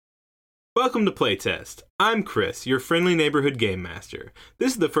Welcome to Playtest. I'm Chris, your friendly neighborhood game master.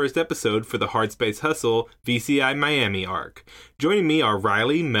 This is the first episode for the Hard Space Hustle VCI Miami arc. Joining me are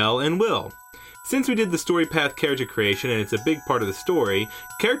Riley, Mel, and Will. Since we did the story path character creation and it's a big part of the story,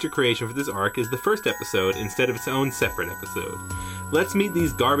 character creation for this arc is the first episode instead of its own separate episode. Let's meet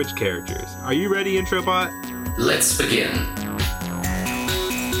these garbage characters. Are you ready, Introbot? Let's begin.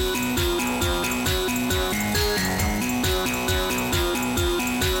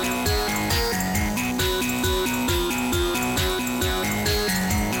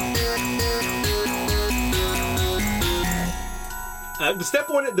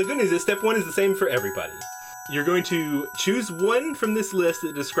 The good news is step one is the same for everybody. You're going to choose one from this list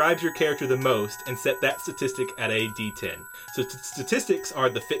that describes your character the most and set that statistic at a D10. So statistics are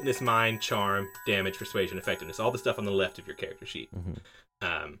the fitness, mind, charm, damage, persuasion, effectiveness, all the stuff on the left of your character sheet.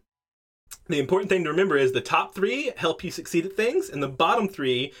 Mm-hmm. The important thing to remember is the top three help you succeed at things, and the bottom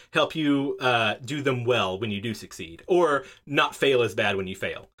three help you do them well when you do succeed, or not fail as bad when you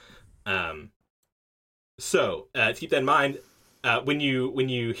fail. So to keep that in mind, when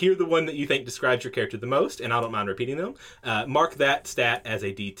you hear the one that you think describes your character the most, and I don't mind repeating them, mark that stat as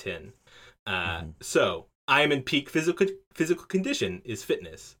a D10. So, I am in peak physical condition is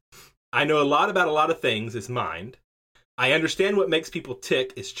fitness. I know a lot about a lot of things is mind. I understand what makes people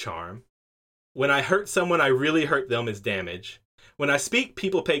tick is charm. When I hurt someone, I really hurt them is damage. When I speak,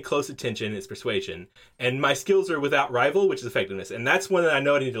 people pay close attention is persuasion. And my skills are without rival, which is effectiveness. And that's one that I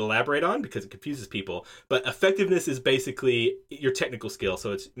know I need to elaborate on because it confuses people. But effectiveness is basically your technical skill.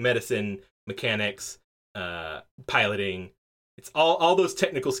 So it's medicine, mechanics, piloting. It's all those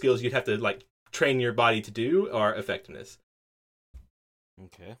technical skills you'd have to like train your body to do are effectiveness.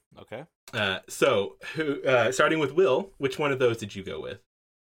 Okay. So starting with Will, which one of those did you go with?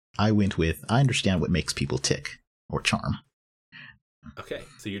 I went with I understand what makes people tick, or charm. Okay,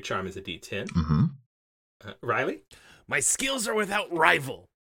 so your charm is a D10. Mm-hmm. Riley? My skills are without rival.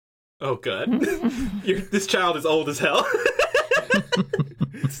 Oh, good. This child is old as hell.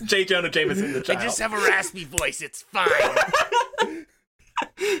 It's J. Jonah Jameson, the child. I just have a raspy voice. It's fine.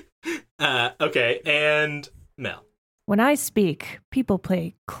 Okay, and Mel. When I speak, people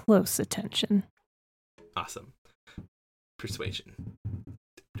pay close attention. Awesome. Persuasion.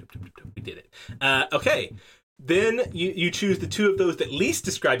 We did it. Okay. Then you choose the two of those that least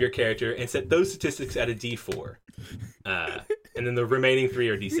describe your character and set those statistics at a D4. And then the remaining three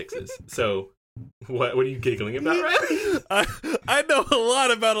are D6s. So what are you giggling about, Riley? I know a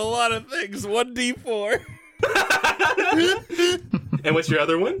lot about a lot of things. 1D4. And what's your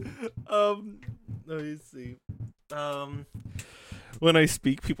other one? Let me see. When I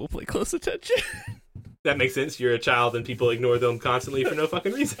speak, people pay close attention. That makes sense. You're a child and people ignore them constantly for no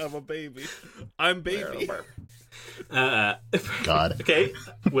fucking reason. I'm a baby. I'm baby. God. Okay,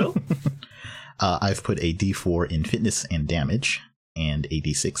 Will? I've put a D4 in fitness and damage, and a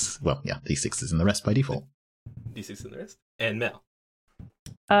D6. Well, yeah, D6 is in the rest by default. D6 in the rest. And Mel?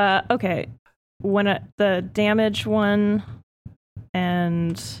 Okay. The damage one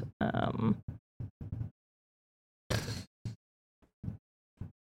and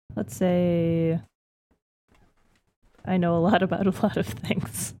let's say I know a lot about a lot of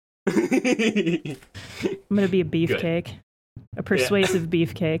things. I'm going to be a beefcake. A persuasive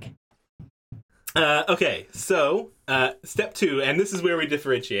beefcake. Okay, so step two, and this is where we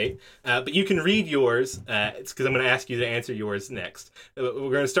differentiate, but you can read yours. It's because I'm going to ask you to answer yours next. We're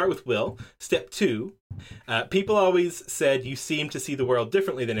going to start with Will. Step two, people always said you seem to see the world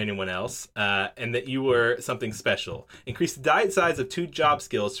differently than anyone else, and that you were something special. Increase the die size of 2 job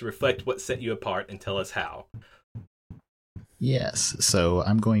skills to reflect what set you apart and tell us how. Yes, so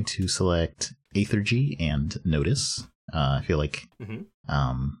I'm going to select Aethergy and Notice. I feel like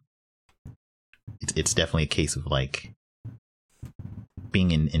it's definitely a case of like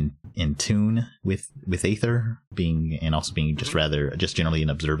being in tune with Aether, and also being just generally an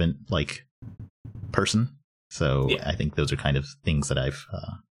observant like person. So yeah. I think those are kind of things that I've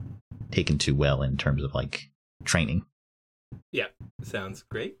taken to well in terms of like training. Yeah, sounds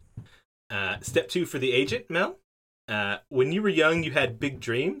great. Step two for the agent, Mel. When you were young, you had big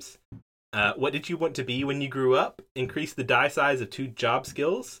dreams. What did you want to be when you grew up? Increase the die size of 2 job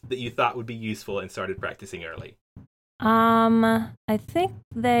skills that you thought would be useful and started practicing early. I think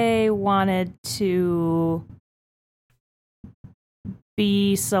they wanted to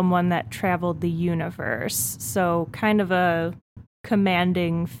be someone that traveled the universe. So kind of a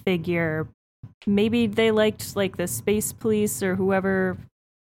commanding figure. Maybe they liked like the space police or whoever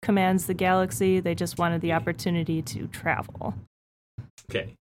commands the galaxy. They just wanted the opportunity to travel.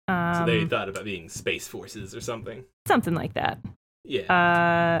 Okay. So they thought about being space forces or something. Something like that.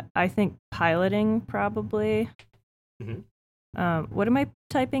 Yeah. I think piloting, probably. What am I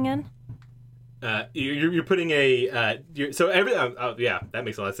typing in? You're putting so every yeah, that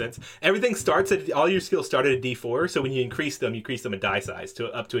makes a lot of sense. Everything starts at all your skills start at a D4. So when you increase them in die size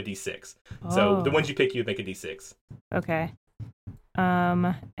to up to a D6. So the ones you pick, you make a D6. Okay.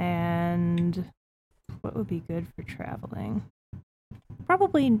 And what would be good for traveling?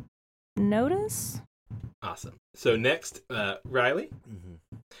 Probably notice. Awesome. So next, Riley.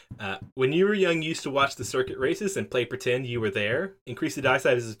 When you were young, you used to watch the circuit races and play pretend you were there. Increase the die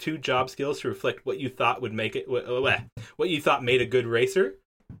size as 2 job skills to reflect what you thought would make it. What you thought made a good racer,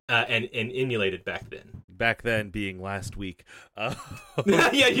 and emulated back then. Back then, being last week.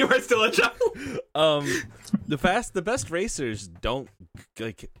 Yeah, you were still a child. The best racers don't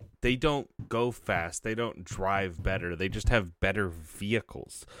they don't go fast. They don't drive better. They just have better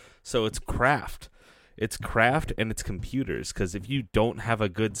vehicles. So it's craft. It's craft and it's computers, because if you don't have a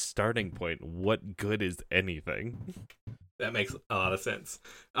good starting point, what good is anything? That makes a lot of sense.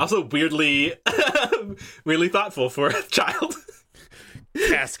 Also, weirdly thoughtful for a child.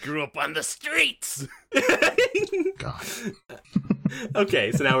 Cass grew up on the streets. God.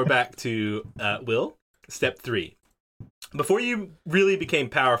 Okay, so now we're back to Will. Step 3. Before you really became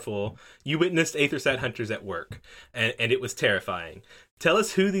powerful, you witnessed Aethersat hunters at work, and it was terrifying. Tell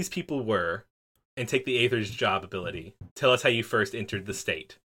us who these people were, and take the Aether's job ability. Tell us how you first entered the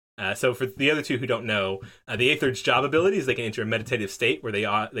state. So for the other two who don't know, the Aether's job ability is they can enter a meditative state where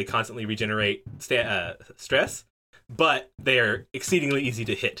they constantly regenerate stress, but they are exceedingly easy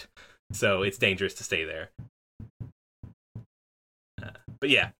to hit, so it's dangerous to stay there. But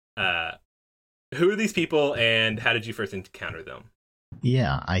yeah, who are these people, and how did you first encounter them?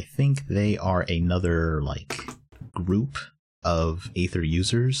 Yeah, I think they are another, group of Aether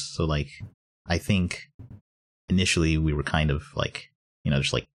users. So, I think initially we were kind of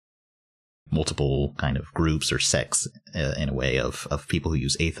just multiple kind of groups or sects in a way of people who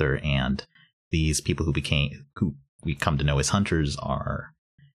use Aether, and these people who we come to know as hunters are,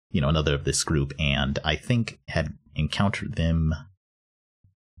 another of this group, and I think had encountered them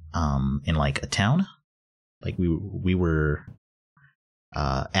in a town. We were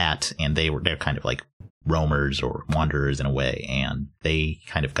and they're kind of roamers or wanderers in a way, and they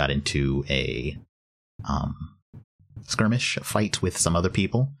kind of got into a skirmish, a fight with some other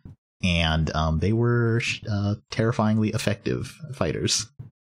people, and they were terrifyingly effective fighters.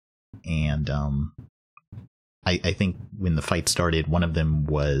 And I think when the fight started, one of them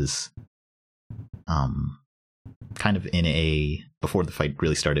was kind of before the fight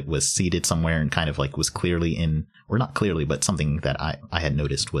really started, was seated somewhere and kind of was clearly in, or not clearly, but something that I had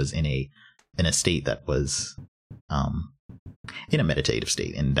noticed was in a state that was in a meditative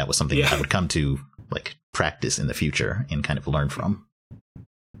state, and that was something that I would come to practice in the future and kind of learn from.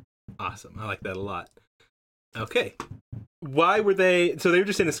 Awesome. I like that a lot. Okay. Why were they... So they were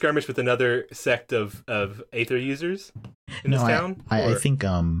just in a skirmish with another sect of Aether users in this town? I think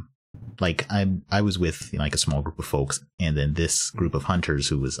I was with a small group of folks, and then this group of hunters,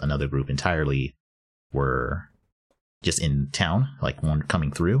 who was another group entirely, were just in town, one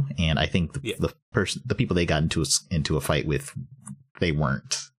coming through, and I think the people they got into a fight with, they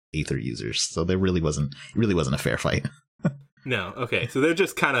weren't Aether users, so it really wasn't a fair fight. No, okay, so they're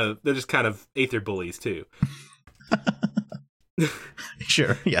just kind of Aether bullies too.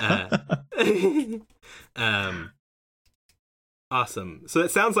 Sure, yeah. Awesome. So it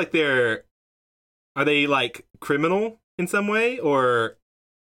sounds like are they criminal in some way, or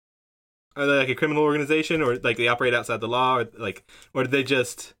are they a criminal organization, or they operate outside the law, or do they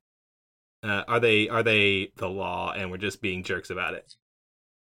just are they the law and we're just being jerks about it?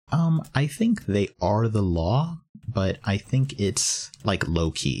 I think they are the law, but I think it's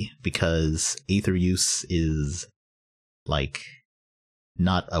low key, because Aether use is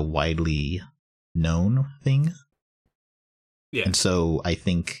not a widely known thing. Yeah. And so I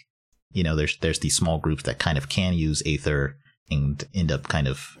think, there's these small groups that kind of can use Aether and end up kind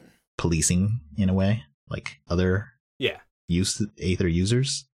of policing in a way, other Aether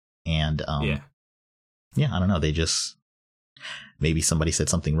users. And I don't know, they just, maybe somebody said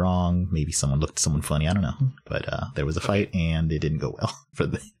something wrong, maybe someone looked at someone funny, I don't know. But there was a fight, and it didn't go well for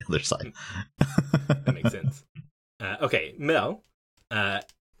the other side. That makes sense. Okay, Mel,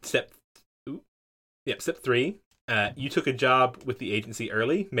 step 3. You took a job with the agency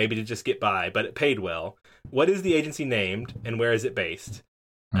early, maybe to just get by, but it paid well. What is the agency named, and where is it based?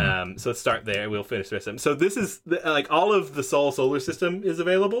 So let's start there. We'll finish the rest of them. So this is all of the Sol solar system is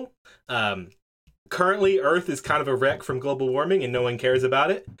available. Currently, Earth is kind of a wreck from global warming, and no one cares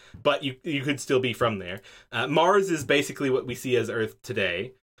about it. But you could still be from there. Mars is basically what we see as Earth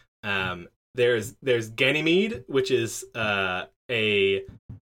today. There's Ganymede, which is a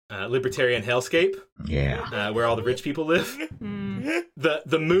libertarian hellscape. Yeah. Where all the rich people live. Mm.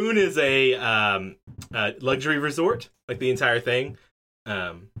 The moon is a luxury resort, like the entire thing.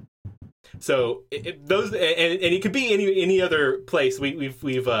 So those and it could be any other place.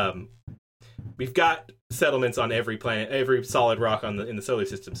 We've got settlements on every planet, every solid rock in the solar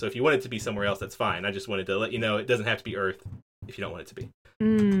system. So if you want it to be somewhere else, that's fine. I just wanted to let you know it doesn't have to be Earth if you don't want it to be.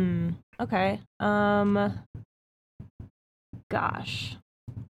 Okay. Gosh,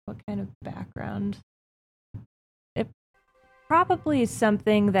 what kind of background? It probably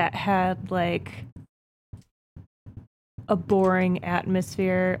something that had like a boring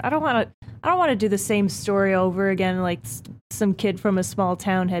atmosphere. I don't want to do the same story over again. Like some kid from a small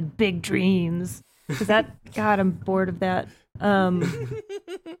town had big dreams. Is that God? I'm bored of that.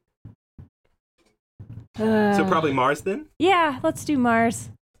 So probably Mars then. Yeah, let's do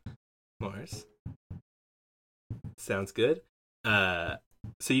Mars. Mars. Sounds good. So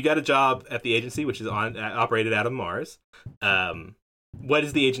you got a job at the agency, which is operated out of Mars. What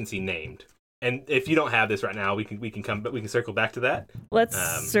is the agency named? And if you don't have this right now, we can circle back to that. Let's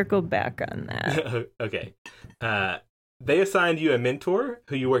circle back on that. Okay. They assigned you a mentor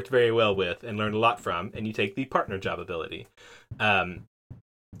who you worked very well with and learned a lot from, and you take the partner job ability.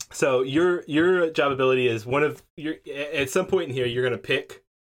 So your job ability is at some point in here, you're going to pick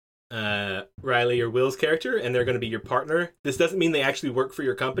Riley or Will's character, and they're going to be your partner. This doesn't mean they actually work for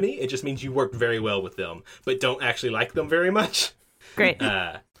your company. It just means you worked very well with them, but don't actually like them very much. Great.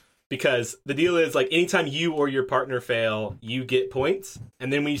 Because the deal is, like, anytime you or your partner fail, you get points,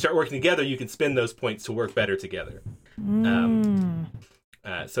 and then when you start working together, you can spend those points to work better together.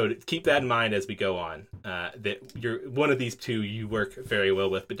 So to keep that in mind as we go on, that you're one of these two you work very well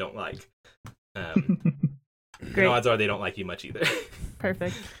with but don't like. Great. Odds are they don't like you much either.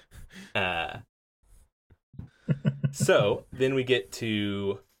 Perfect. So then we get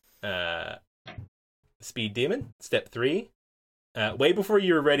to Speed Demon, step 3. Way before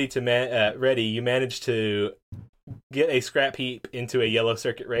you were ready, you managed to get a scrap heap into a yellow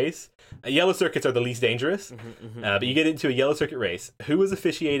circuit race. Yellow circuits are the least dangerous, but you get into a yellow circuit race. Who was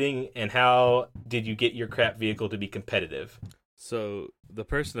officiating, and how did you get your crap vehicle to be competitive? So the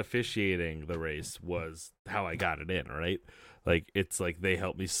person officiating the race was how I got it in, right? Like, it's like they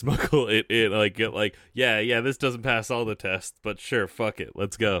helped me smuggle it in. Yeah, this doesn't pass all the tests, but sure, fuck it,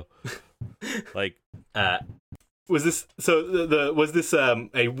 let's go. Was this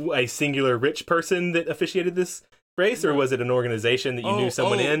a singular rich person that officiated this race, or was it an organization that you knew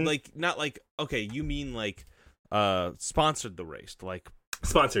someone in? Okay, you mean sponsored the race,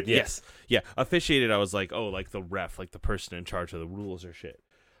 sponsored? Yes. Yeah, officiated. I was like, the ref, like the person in charge of the rules or shit.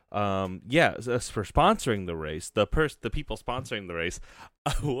 As for sponsoring the race, the people sponsoring the race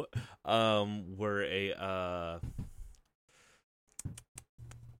were a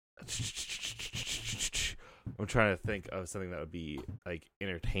I'm trying to think of something that would be like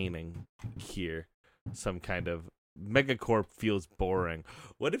entertaining here. Some kind of Megacorp feels boring.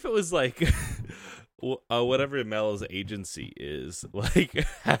 What if it was like whatever Mel's agency is, like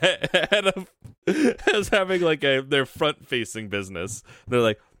as having like their front facing business. They're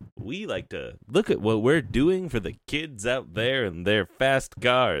like, we like to look at what we're doing for the kids out there and their fast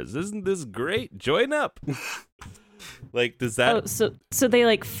cars. Isn't this great? Join up. Like, does that? So they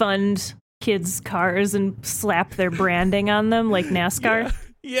like fund kids' cars and slap their branding on them like NASCAR.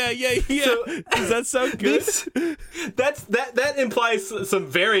 Yeah. So, does that sound good? That implies some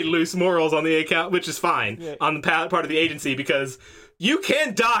very loose morals on the account, which is fine on the part of the agency, because you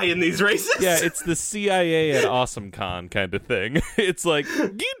can die in these races. Yeah, it's the CIA at AwesomeCon kind of thing. It's like,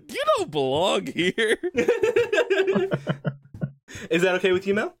 you don't belong here. Is that okay with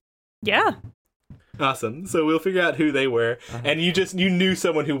you, Mel? Yeah. Awesome. So we'll figure out who they were, and you knew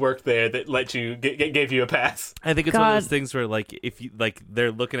someone who worked there that let you gave you a pass. I think it's one of those things where, like, if you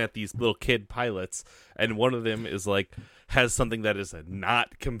they're looking at these little kid pilots, and one of them is like has something that is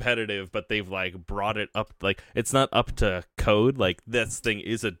not competitive, but they've like brought it up, like it's not up to code. Like, this thing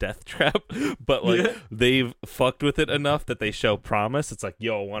is a death trap, but like they've fucked with it enough that they show promise. It's like,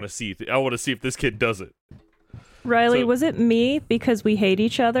 yo, I want to see if this kid does it. Riley, was it me because we hate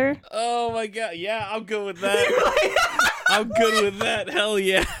each other? Oh my god, yeah, I'm good with that. I'm good with that. Hell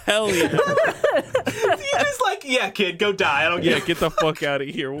yeah. You're just like, yeah, kid, go die. I don't care. Yeah, get the fuck out of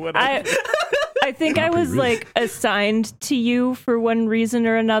here. Whatever. I think I was like assigned to you for one reason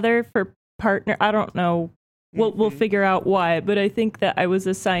or another for partner. I don't know. We'll figure out why, but I think that I was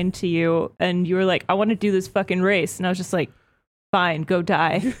assigned to you, and you were like, I want to do this fucking race, and I was just like, fine, go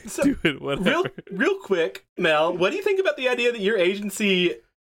die. So, do it, whatever. Real quick, Mel, what do you think about the idea that your agency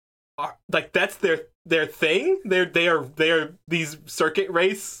like that's their thing. They are these circuit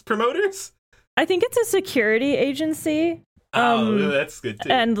race promoters. I think it's a security agency. That's good too.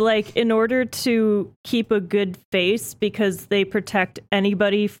 And like, in order to keep a good face, because they protect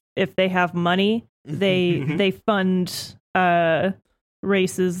anybody if they have money, they fund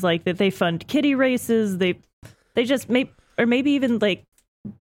races like that. They fund kiddie races. They just maybe even like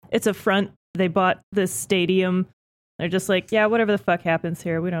it's a front. They bought this stadium. They're just like, yeah, whatever the fuck happens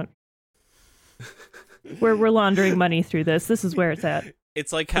here, we don't. We're laundering money through this. This is where it's at.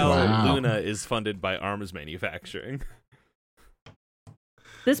 It's like how Luna is funded by arms manufacturing.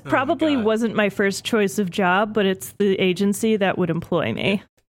 This probably wasn't my first choice of job, but it's the agency that would employ me.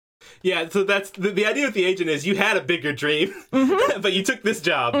 Yeah, so that's the idea with the agent is you had a bigger dream, but you took this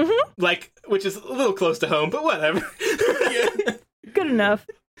job, like, which is a little close to home, but whatever. Good enough.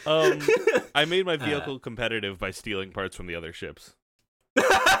 I made my vehicle competitive by stealing parts from the other ships.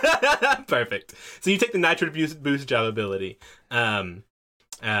 Perfect. So you take the nitro boost job ability,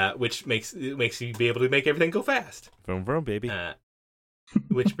 which makes you be able to make everything go fast. Vroom vroom, baby.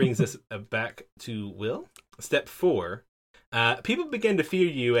 Which brings us back to Will. Step 4. People began to fear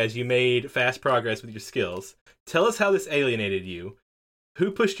you as you made fast progress with your skills. Tell us how this alienated you, who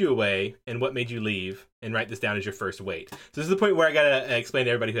pushed you away, and what made you leave, and write this down as your first weight. So this is the point where I gotta explain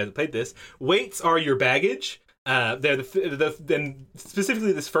to everybody who hasn't played this. Weights are your baggage. They're then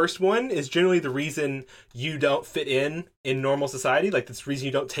specifically this first one is generally the reason you don't fit in normal society. Like, this reason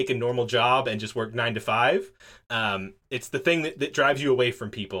you don't take a normal job and just work 9 to 5. It's the thing that drives you away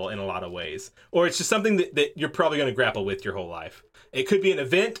from people in a lot of ways, or it's just something that you're probably going to grapple with your whole life. It could be an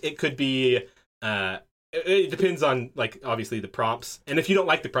event. It could be. It depends on, like, obviously the prompts, and if you don't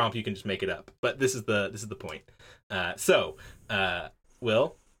like the prompt, you can just make it up. But this is the point.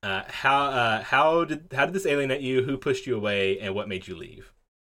 Will. How did this alienate you? Who pushed you away, and what made you leave?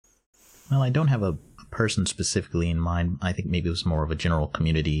 Well, I don't have a person specifically in mind. I think maybe it was more of a general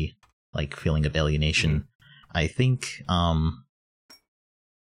community like feeling of alienation. I think I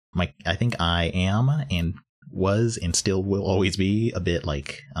think I am and was and still will always be a bit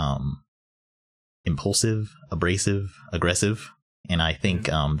like impulsive, abrasive, aggressive, and I think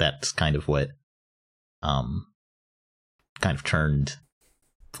that's kind of what kind of turned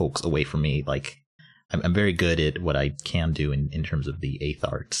folks away from me. Like, I'm very good at what I can do in terms of the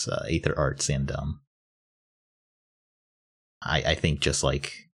aether arts, and I think just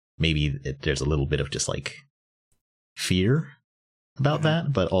like maybe there's a little bit of just like fear about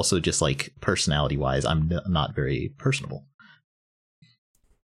that, but also just like personality wise, I'm not very personable.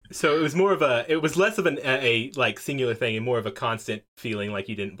 So it was less of a like singular thing and more of a constant feeling like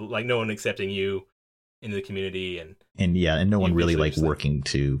you didn't, like, no one accepting you into the community, and no one really like working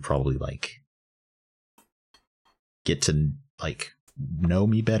to probably like get to like know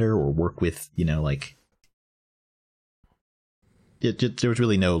me better or work with, like there was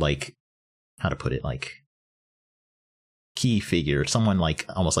really no, like, how to put it, like key figure, someone like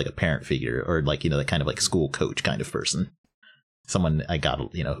almost like a parent figure, or like, that kind of like school coach kind of person, someone I got,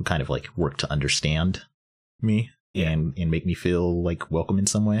 who kind of like worked to understand me and make me feel like welcome in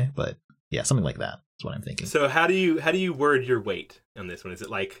some way. But yeah, something like that. What I'm thinking. So how do you word your weight on this one? Is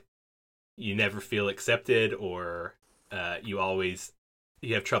it like you never feel accepted, or you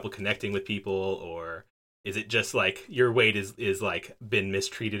have trouble connecting with people, or is it just like your weight is like been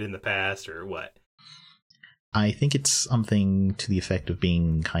mistreated in the past, or what? I think it's something to the effect of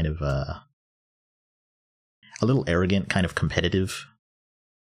being kind of a little arrogant, kind of competitive.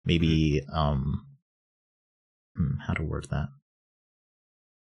 Maybe how to word that?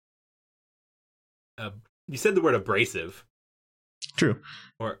 You said the word abrasive. True.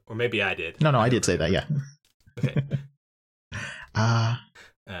 Or maybe I did. No, I did say that, yeah. Okay.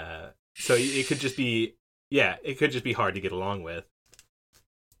 So it could just be hard to get along with.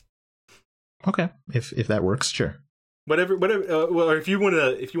 Okay. If that works, sure. Whatever. Or if you want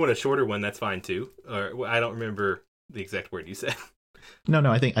a shorter one, that's fine too. Or I don't remember the exact word you said. No,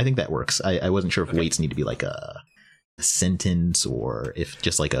 I think that works. I wasn't sure if weights need to be like a sentence, or if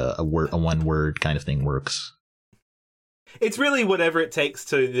just like a one word kind of thing works. It's really whatever it takes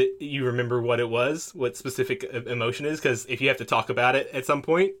to you remember what it was, what specific emotion is, because if you have to talk about it at some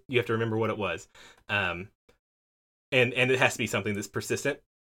point, you have to remember what it was, and it has to be something that's persistent.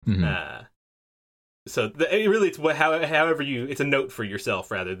 Mm-hmm. So it's however it's a note for yourself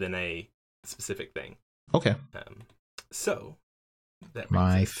rather than a specific thing. Okay. So that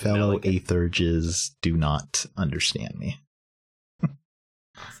my fellow Aetherges do not understand me.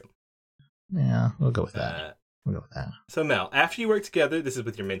 Awesome. Yeah, we'll go with that. We'll go with that. So Mel, after you worked together, this is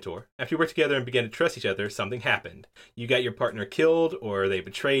with your mentor. After you worked together and began to trust each other, something happened. You got your partner killed, or they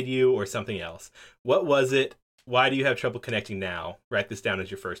betrayed you, or something else. What was it? Why do you have trouble connecting now? Write this down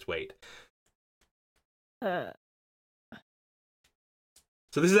as your first weight.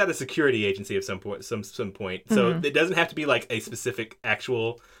 So this is at a security agency of some point. So it doesn't have to be like a specific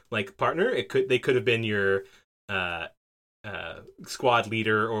actual like partner. They could have been your squad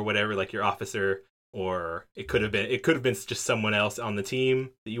leader or whatever, like your officer, or it could have been just someone else on the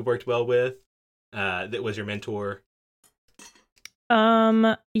team that you worked well with, that was your mentor.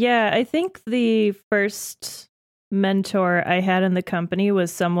 Yeah, I think the first mentor I had in the company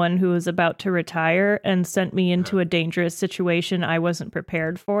was someone who was about to retire and sent me into a dangerous situation I wasn't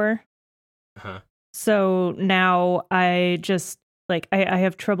prepared for. So now I just like I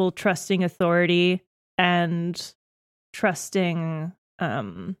have trouble trusting authority and trusting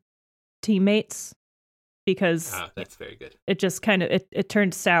teammates, because that's very good. It just kind of it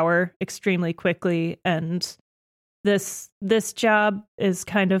turned sour extremely quickly, and this job is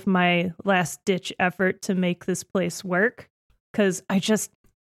kind of my last ditch effort to make this place work, because I just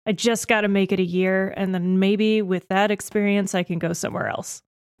got to make it a year, and then maybe with that experience I can go somewhere else.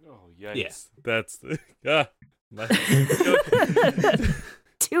 Oh yikes! Yeah. That's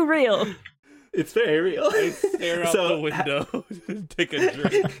too real. It's very real. I stare out the window, take a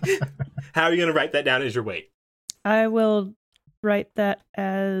drink. How are you going to write that down as your weight? I will write that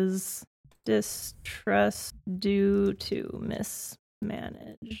as distrust due to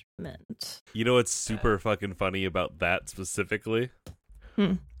mismanagement. You know what's super fucking funny about that specifically?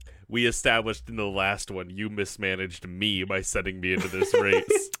 We established in the last one you mismanaged me by sending me into this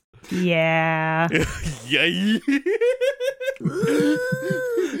race. Yeah. Yeah.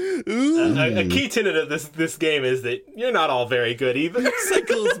 A key tenet of this game is that you're not all very good either.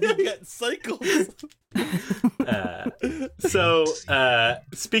 Cycles beget cycles. So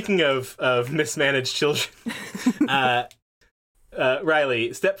speaking of mismanaged children,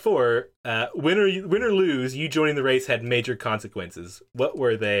 Riley, step 4, win or lose, you joining the race had major consequences. What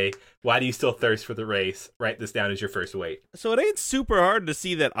were they? Why do you still thirst for the race? Write this down as your first weight. So it ain't super hard to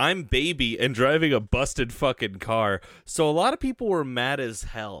see that I'm baby and driving a busted fucking car. So a lot of people were mad as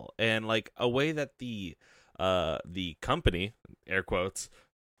hell, and like a way that the company, air quotes,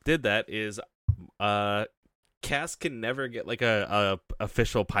 did that is Cass can never get like a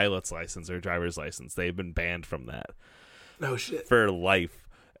official pilot's license or driver's license. They've been banned from that. Oh shit. For life.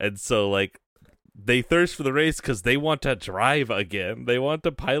 And so like they thirst for the race because they want to drive again. They want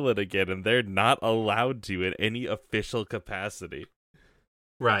to pilot again, and they're not allowed to in any official capacity.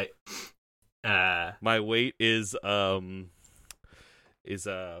 Right. My weight is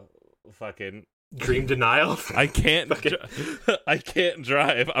fucking dream denial. I can't I can't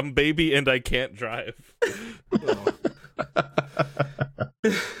drive. I'm baby and I can't drive.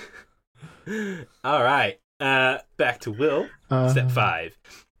 All right. Back to Will. Step 5.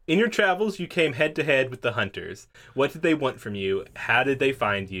 In your travels, you came head-to-head with the hunters. What did they want from you? How did they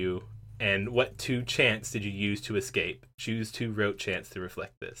find you? And what 2 chants did you use to escape? Choose 2 rote chants to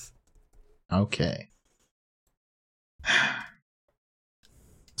reflect this. Okay.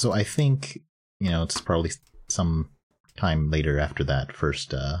 So I think, it's probably some time later after that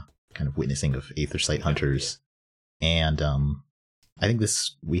first kind of witnessing of Aethersite hunters. Yeah. And I think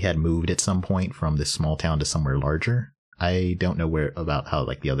we had moved at some point from this small town to somewhere larger. I don't know about how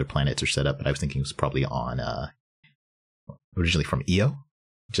like the other planets are set up, but I was thinking it was probably on originally from Io,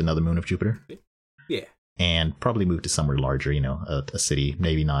 which is another moon of Jupiter. Yeah. And probably moved to somewhere larger, a city,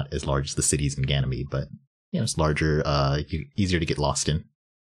 maybe not as large as the cities in Ganymede, but it's larger, easier to get lost in.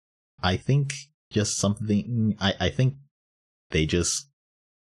 I think just something. I think it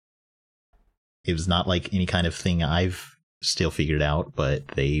was not like any kind of thing I've still figured out, but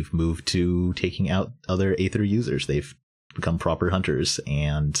they've moved to taking out other Aether users. They've become proper hunters,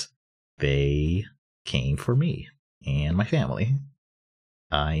 and they came for me and my family.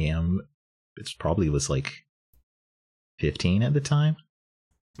 It probably was like 15 at the time.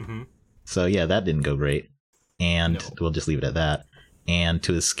 Mm-hmm. So yeah, that didn't go great, and we'll just leave it at that. And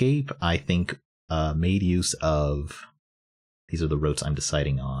to escape, I think made use of, these are the routes I'm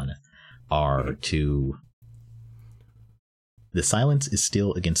deciding on, are to, the silence is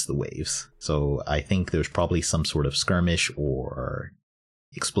still against the waves. So I think there's probably some sort of skirmish or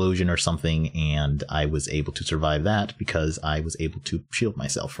explosion or something, and I was able to survive that because I was able to shield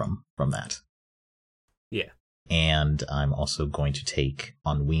myself from that. Yeah. And I'm also going to take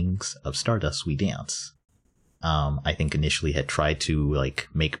On Wings of Stardust We Dance. I think initially had tried to like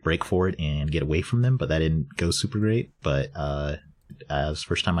make break for it and get away from them, but that didn't go super great. But it was the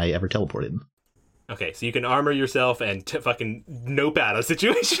first time I ever teleported. Okay, so you can armor yourself and fucking nope out of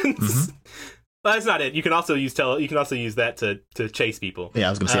situations. Well, that's not it. You can also use You can also use that to chase people. Yeah, I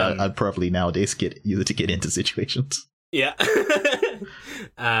was gonna say I'd probably nowadays use it to get into situations. Yeah.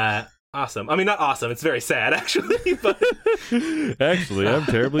 Awesome. I mean, not awesome. It's very sad, actually. But actually, I'm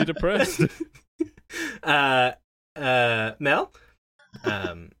terribly depressed. Mel,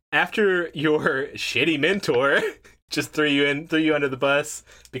 after your shitty mentor just threw you under the bus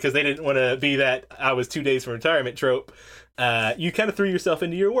because they didn't want to be that I was 2 days from retirement trope, you kind of threw yourself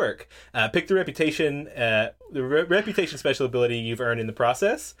into your work. Pick the reputation, reputation special ability you've earned in the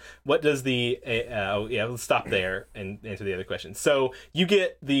process. What does let's stop there and answer the other question. So you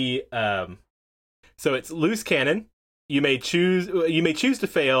get the, so it's loose cannon. You may choose to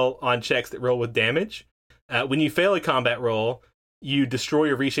fail on checks that roll with damage. When you fail a combat roll, you destroy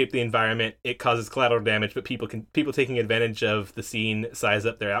or reshape the environment. It causes collateral damage, but people taking advantage of the scene size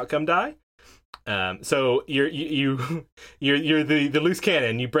up their outcome die. So you're the loose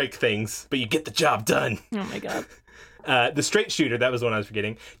cannon. You break things, but you get the job done. Oh my god. The straight shooter, that was one I was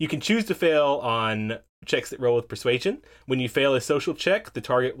forgetting. You can choose to fail on checks that roll with persuasion. When you fail a social check, the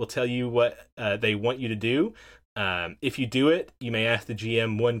target will tell you what they want you to do. If you do it, you may ask the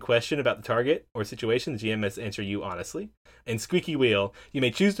GM one question about the target or situation. The GM must answer you honestly. And squeaky wheel, you may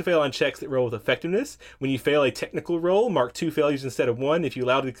choose to fail on checks that roll with effectiveness. When you fail a technical roll, mark 2 failures instead of 1. If you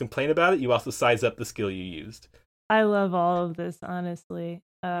loudly complain about it, you also size up the skill you used. I love all of this, honestly.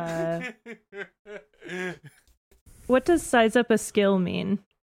 What does size up a skill mean?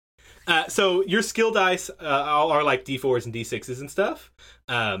 So your skill dice are like D4s and D6s and stuff.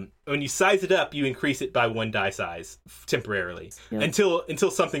 When you size it up, you increase it by 1 die size temporarily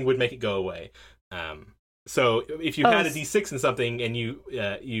until something would make it go away. So if you had a D6 and something and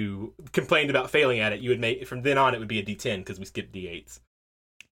you complained about failing at it, you would make from then on it would be a D10 because we skipped D8s.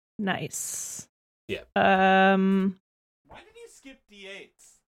 Nice. Yeah. Why did you skip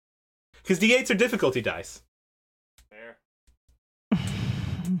D8s? Because D8s are difficulty dice. Fair.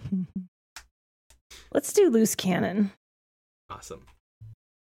 Let's do loose cannon. Awesome.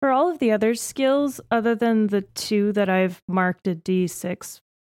 For all of the other skills, other than the 2 that I've marked a D6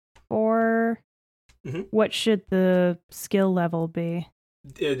 for, what should the skill level be?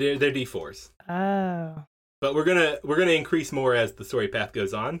 They're D4s. Oh. But we're gonna increase more as the story path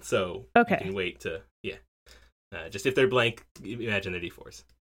goes on. So okay, you can wait to just if they're blank, imagine they're D4s.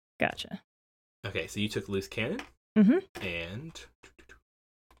 Gotcha. Okay, so you took loose cannon, and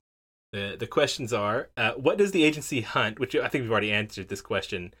the questions are: what does the agency hunt? Which I think we've already answered this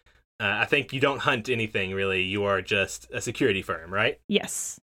question. I think you don't hunt anything really. You are just a security firm, right?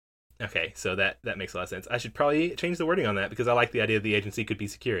 Yes. Okay, so that makes a lot of sense. I should probably change the wording on that because I like the idea the agency could be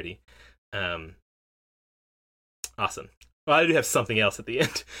security. Awesome. Well, I do have something else at the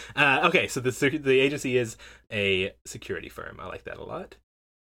end. Okay, so the agency is a security firm. I like that a lot.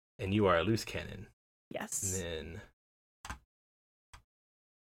 And you are a loose cannon. Yes. And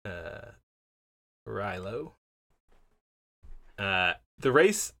then Rilo. The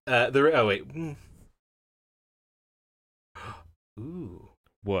race. Oh wait. Ooh.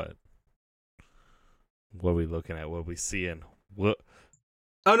 What? What are we looking at? What are we seeing? What?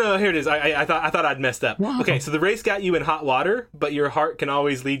 Oh no! Here it is. I thought I'd messed up. Wow. Okay, so the race got you in hot water, but your heart can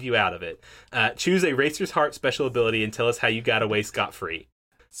always lead you out of it. Choose a racer's heart special ability and tell us how you got away scot-free.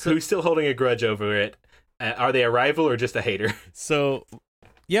 So, who's still holding a grudge over it? Are they a rival or just a hater? So,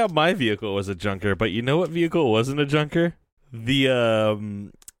 yeah, my vehicle was a junker, but you know what vehicle wasn't a junker?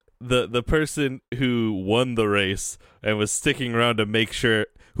 The person who won the race and was sticking around to make sure,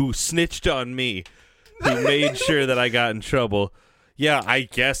 who snitched on me, who made sure that I got in trouble. Yeah, I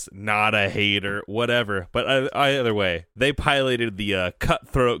guess not a hater, whatever. But either way, they piloted the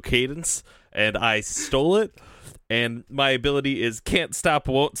cutthroat cadence, and I stole it. And my ability is can't stop,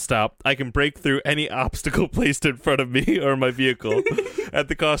 won't stop. I can break through any obstacle placed in front of me or my vehicle at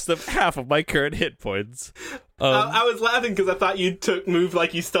the cost of half of my current hit points. I was laughing because I thought you moved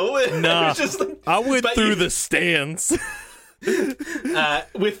like you stole it. Nah, just like, I went through the stands.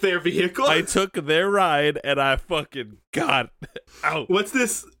 With their vehicle? I took their ride and I fucking got out. What's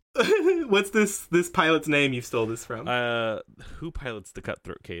this pilot's name you stole this from? Who pilots the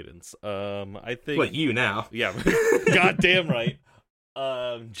cutthroat cadence? I think what, you now? Yeah. Goddamn right.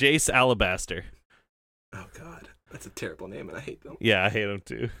 Jace Alabaster. Oh god. That's a terrible name and I hate them. Yeah, I hate them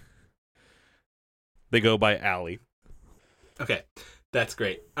too. They go by Allie. Okay. That's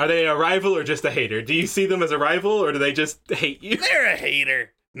great. Are they a rival or just a hater? Do you see them as a rival or do they just hate you? They're a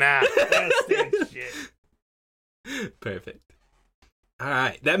hater. Nah, that's that shit. Perfect. All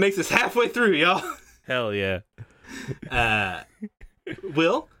right, that makes us halfway through, y'all. Hell yeah.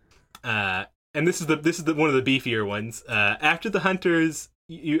 Will, and this is the one of the beefier ones. After the hunters,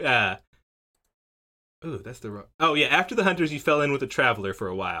 after the hunters, you fell in with a traveler for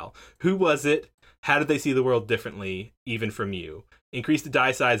a while. Who was it? How did they see the world differently, even from you? Increase the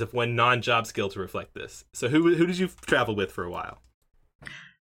die size of one non-job skill to reflect this. So who did you travel with for a while?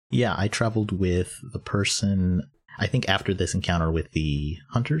 Yeah, I traveled with the person. I think after this encounter with the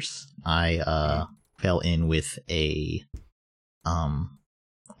hunters, I fell in with a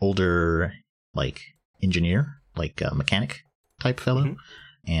older like engineer, like mechanic type fellow,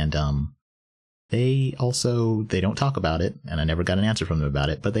 and they don't talk about it, and I never got an answer from them about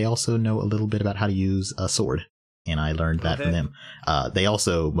it, but they also know a little bit about how to use a sword, and I learned that from them. They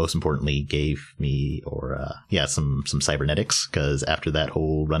also, most importantly, gave me some cybernetics, because after that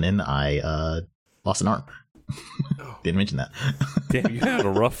whole run-in, I lost an arm. Didn't mention that. Damn, you had a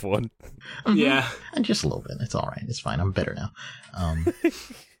rough one. Yeah. And just a little bit. It's all right. It's fine. I'm better now.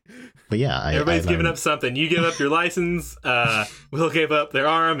 But yeah, everybody's giving up something. You give up your license. Will gave up their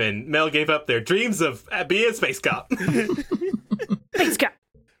arm, and Mel gave up their dreams of being a space cop. Space cop.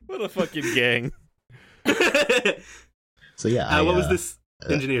 What a fucking gang. So yeah, what was this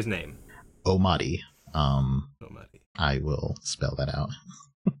engineer's name? Omadi. Omadi. I will spell that out.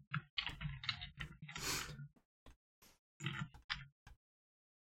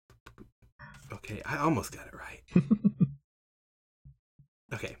 Okay, I almost got it right.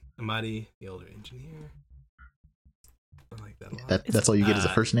 Okay, Amadi, the older engineer. I like that a lot. That's all you get as a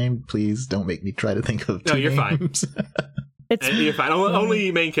first name? Please don't make me try to think of two No, you're names. fine. You're fine.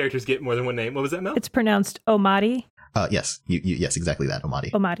 Only main characters get more than one name. What was that, Mel? It's pronounced Omadi. Yes, yes, exactly that,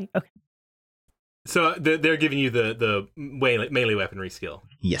 Omadi. Omadi, okay. So they're giving you the melee weaponry skill.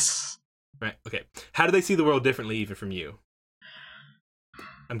 Yes. Right, okay. How do they see the world differently even from you?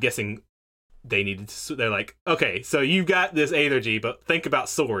 I'm guessing they needed to, they're like, okay, so you got this A-G, but think about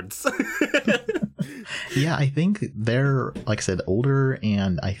swords. Yeah, I think they're, like I said, older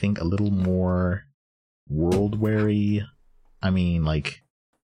and I think a little more world-weary. I mean, like,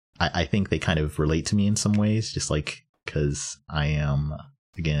 I think they kind of relate to me in some ways, just like, because I am,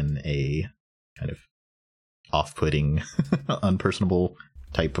 again, a kind of off-putting, unpersonable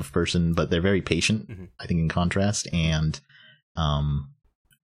type of person, but they're very patient, I think, in contrast, and,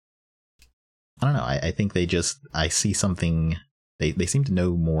 I don't know. I think I see something. They seem to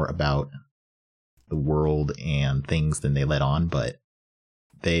know more about the world and things than they let on, but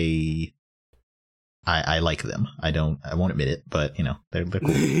I like them. I won't admit it, but they're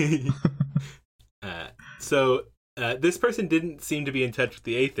cool. So this person didn't seem to be in touch with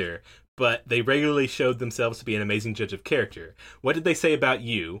the Aether, but they regularly showed themselves to be an amazing judge of character. What did they say about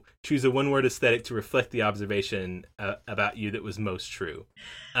you? Choose a one-word aesthetic to reflect the observation about you that was most true.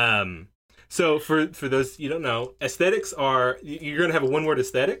 So for those you don't know, aesthetics are, you're going to have a one-word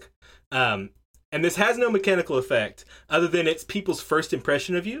aesthetic, and this has no mechanical effect other than it's people's first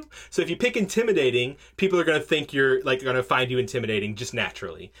impression of you. So if you pick intimidating, people are going to think you're going to find you intimidating just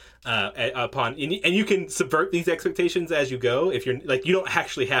naturally. And you can subvert these expectations as you go. If you're you don't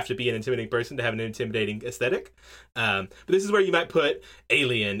actually have to be an intimidating person to have an intimidating aesthetic. But this is where you might put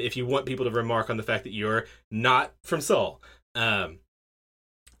alien if you want people to remark on the fact that you're not from Sol.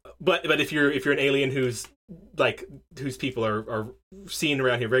 But if you're an alien whose people are seen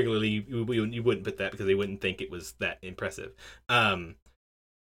around here regularly, you wouldn't put that because they wouldn't think it was that impressive.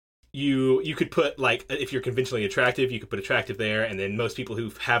 You could put if you're conventionally attractive, you could put attractive there, and then most people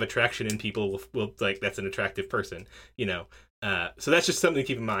who have attraction in people will that's an attractive person. So that's just something to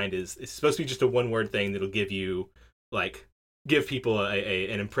keep in mind. It's supposed to be just a one word thing that'll give you give people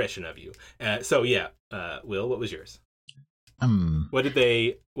an impression of you. So yeah, Will, what was yours? What did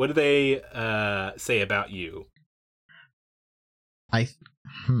they say about you?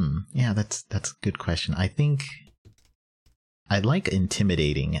 Yeah, that's a good question. I think I like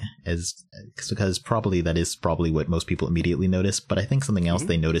intimidating because probably that is probably what most people immediately notice. But I think something else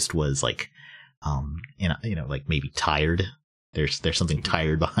they noticed was maybe tired. There's something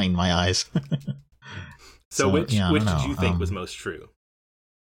tired behind my eyes. So which did you think was most true?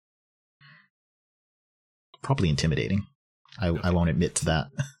 Probably intimidating. I won't admit to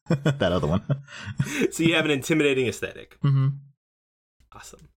that that other one. So you have an intimidating aesthetic. Mm-hmm.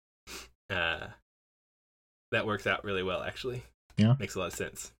 Awesome. That works out really well, actually. Yeah, makes a lot of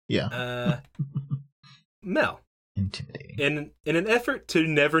sense. Yeah. Mel, intimidating. In an effort to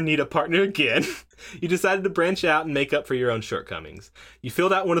never need a partner again, you decided to branch out and make up for your own shortcomings. You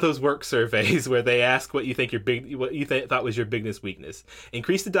filled out one of those work surveys where they ask what you think thought was your biggest weakness.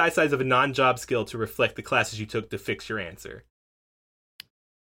 Increase the die size of a non-job skill to reflect the classes you took to fix your answer.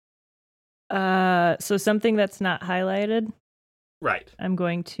 So something that's not highlighted. Right. I'm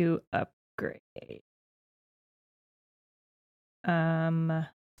going to Great.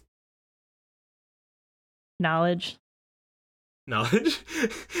 Knowledge. Knowledge?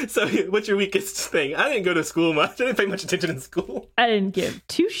 So what's your weakest thing? I didn't go to school much. I didn't pay much attention in school. I didn't give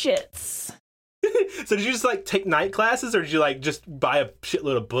two shits. So did you just like take night classes, or did you like just buy a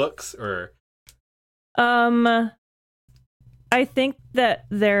shitload of books, or? I think that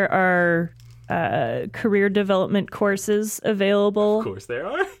there are career development courses available. Of course there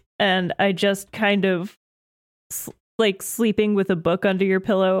are. And I just kind of, like sleeping with a book under your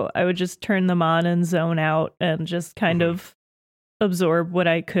pillow, I would just turn them on and zone out and just kind of absorb what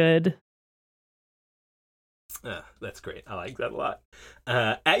I could. That's great. I like that a lot.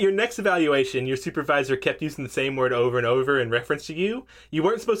 At your next evaluation, your supervisor kept using the same word over and over in reference to you. You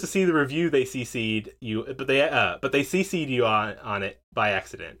weren't supposed to see the review they CC'd you, but they CC'd you on it by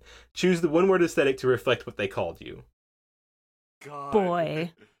accident. Choose the one-word aesthetic to reflect what they called you. God.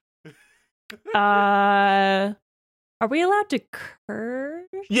 Boy. Are we allowed to curse?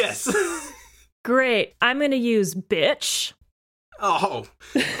 Yes. Great. I'm going to use bitch. Oh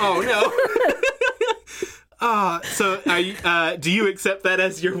no. So are you, do you accept that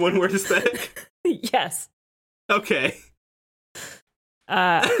as your one-word aesthetic? Yes. Okay.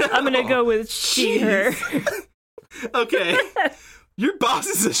 I'm going to go with she, her. Okay. Your boss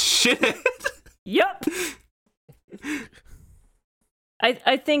is a shithead. Yep.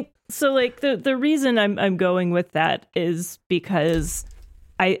 I think so. Like the reason I'm going with that is because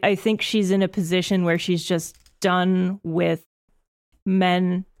I think she's in a position where she's just done with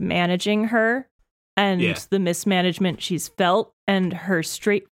men managing her and the mismanagement she's felt, and her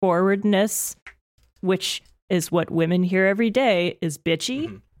straightforwardness, which is what women hear every day, is bitchy.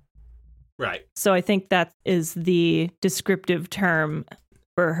 Mm-hmm. Right. So I think that is the descriptive term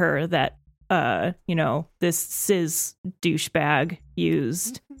for her that this cis douchebag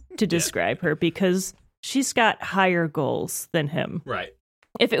used to describe her, because she's got higher goals than him. Right.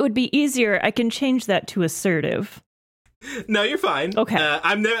 If it would be easier, I can change that to assertive. No, you're fine. Okay.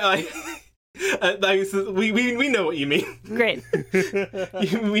 I'm never like. We know what you mean. Great.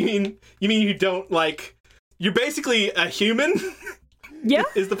 you mean you don't like. You're basically a human. Yeah.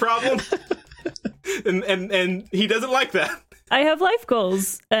 Is the problem. and he doesn't like that. I have life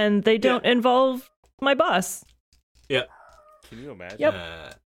goals, and they don't involve my boss. Yeah. Can you imagine?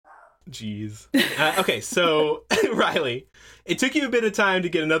 Yep. Jeez. Okay, so Riley, it took you a bit of time to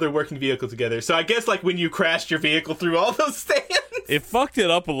get another working vehicle together. So I guess like when you crashed your vehicle through all those stands, it fucked it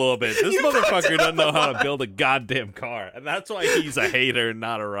up a little bit. This motherfucker doesn't know how to build a goddamn car, and that's why he's a hater,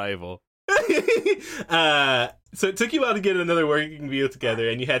 not a rival. So it took you a while to get another working vehicle together,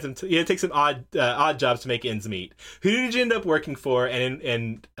 and you had to take some odd jobs to make ends meet. Who did you end up working for, and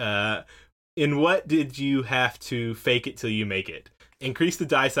in what did you have to fake it till you make it? Increase the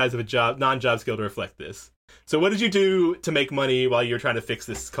die size of a non-job skill to reflect this. So what did you do to make money while you were trying to fix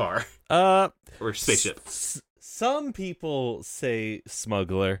this car? Or spaceship? Some people say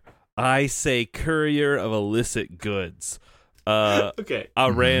smuggler. I say courier of illicit goods. Okay. I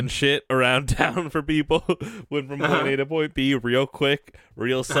ran shit around town for people. Went from point A to point B real quick,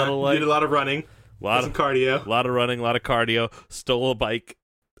 real subtle. Like did a lot of running, some cardio, a lot of running, a lot of cardio. Stole a bike.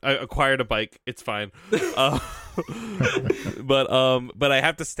 I acquired a bike. It's fine. But I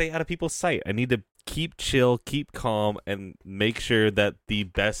have to stay out of people's sight. I need to keep chill, keep calm, and make sure that the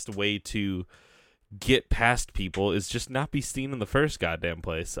best way to get past people is just not be seen in the first goddamn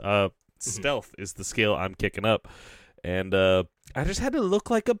place. Stealth is the skill I'm kicking up. And I just had to look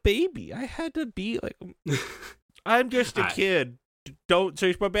like a baby. I had to be like, I'm just a kid. Don't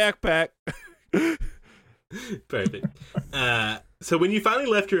search my backpack. Perfect. So when you finally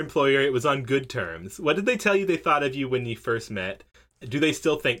left your employer, it was on good terms. What did they tell you they thought of you when you first met? Do they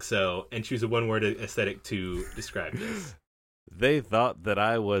still think so? And choose a one-word aesthetic to describe this. They thought that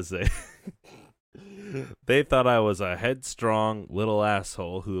I was a... They thought I was a headstrong little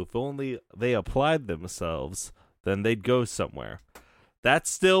asshole who, if only they applied themselves, then they'd go somewhere.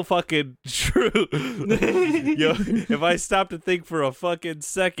 That's still fucking true. Yo, if I stopped to think for a fucking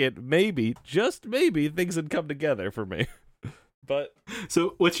second, maybe, just maybe, things would come together for me. But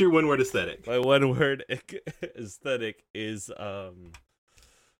so, what's your one-word aesthetic? My one-word aesthetic is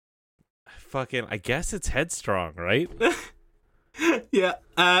fucking. I guess it's headstrong, right? Yeah.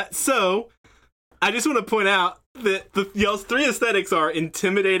 So, I just want to point out that y'all's three aesthetics are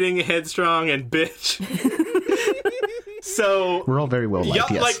intimidating, headstrong, and bitch. So we're all very well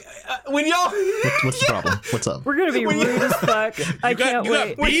liked. Yes. Like when y'all, what's the problem? What's up? We're gonna be rude as fuck. I can't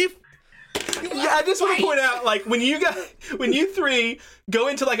wait. Got beef? I just want to point out, like, when you three go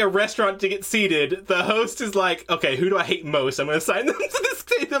into like a restaurant to get seated, the host is like, okay, who do I hate most? I'm going to assign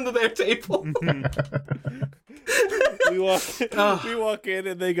them to their table. we walk in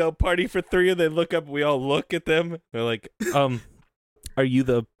and they go party for 3, and they look up. We all look at them. They're like,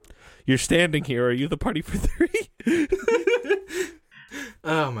 you're standing here. Are you the party for 3?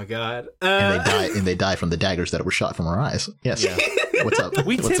 Oh my god! And they die from the daggers that were shot from our eyes. Yes. Yeah. What's up?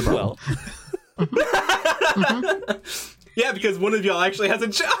 We tip well. Yeah, because one of y'all actually has a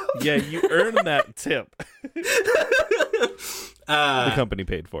job. Yeah, you earned that tip. The company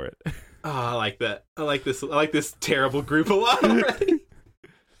paid for it. Oh, I like that. I like this terrible group a lot already.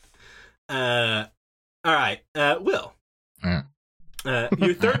 All right, Will.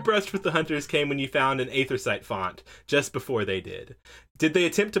 Your third brush with the hunters came when you found an Aethersight font just before they did. Did they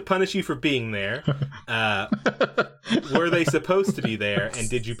attempt to punish you for being there? Were they supposed to be there? And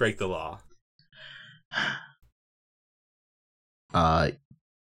did you break the law?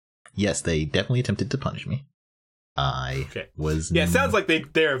 Yes, they definitely attempted to punish me. I was. Yeah, it sounds like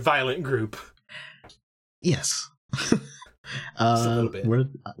they're a violent group. Yes. Just a little bit. Were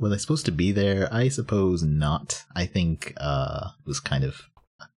they supposed to be there? I suppose not. I think it was kind of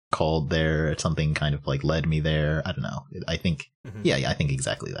called there. Something kind of like led me there. I don't know. I think, yeah, I think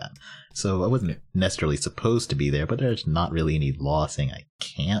exactly that. So I wasn't necessarily supposed to be there, but there's not really any law saying I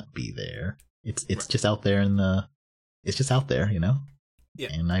can't be there. It's just out there it's just out there, you know?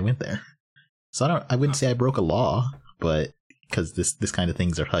 Yeah. And I went there. So I wouldn't say I broke a law, but because this kind of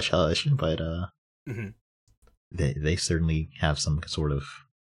things are hush hush, but they certainly have some sort of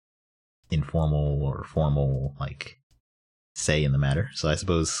informal or formal like say in the matter. So I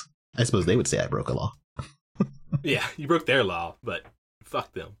suppose they would say I broke a law. Yeah, you broke their law, but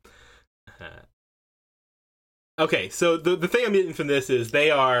fuck them. Okay, so the thing I'm getting from this is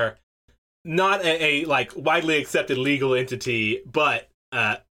they are not a like widely accepted legal entity, but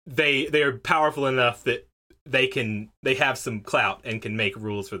they are powerful enough that they have some clout and can make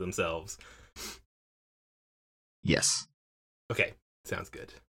rules for themselves. Yes. Okay, sounds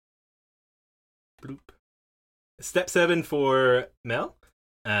good. Bloop. Step 7 for Mel.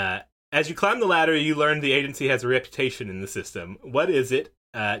 As you climb the ladder, you learn the agency has a reputation in the system. What is it?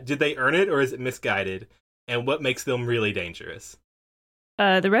 Did they earn it, or is it misguided? And what makes them really dangerous?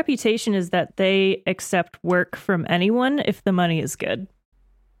 The reputation is that they accept work from anyone if the money is good.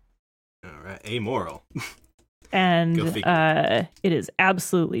 All right, amoral. And it is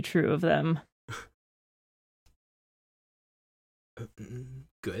absolutely true of them.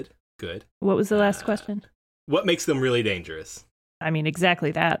 Good. What was the last question? What makes them really dangerous? I mean, exactly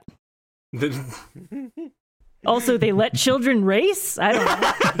that. Also, they let children race? I don't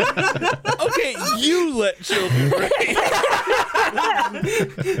know. Okay, you let children race.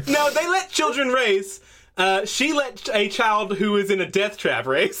 No, they let children race. She let a child who was in a death trap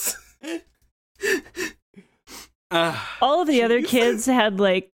race. All of the other kids had,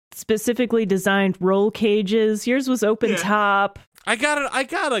 like, specifically designed roll cages. Yours was open top. I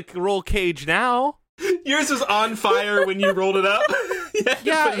got a roll cage now. Yours was on fire when you rolled it up.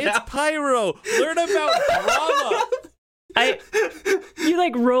 Yeah, it's pyro. Learn about drama. You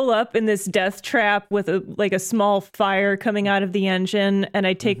like roll up in this death trap with a small fire coming out of the engine, and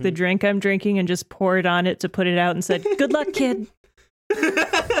I take the drink I'm drinking and just pour it on it to put it out and said, "Good luck, kid."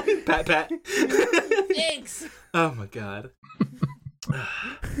 Pat. Thanks. Oh my god.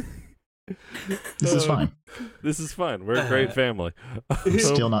 This is fine. This is fun. We're a great family. I'm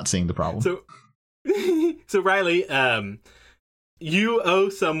still not seeing the problem. So Riley, you owe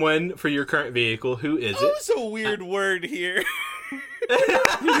someone for your current vehicle. Who is it? It's a weird word here. What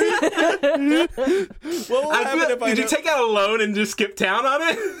will happen if Did you take out a loan and just skip town on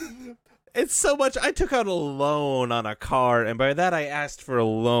it? It's so much. I took out a loan on a car, and by that I asked for a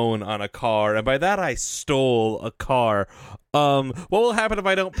loan on a car, and by that I stole a car. What will happen if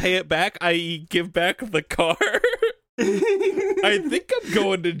I don't pay it back, i.e. give back the car? I think I'm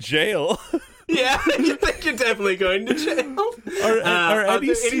going to jail. Yeah, you think you're definitely going to jail. Are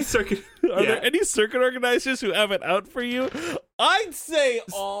there any circuit organizers who have it out for you? I'd say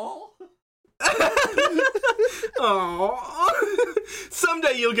all. Oh,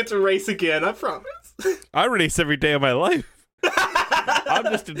 someday you'll get to race again, I promise. I race every day of my life. I'm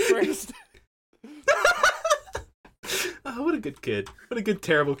just in first. Oh, what a good kid. What a good,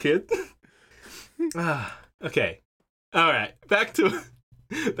 terrible kid. Okay. All right. Back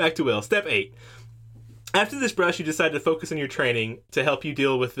to Will. Step 8. After this brush, you decide to focus on your training to help you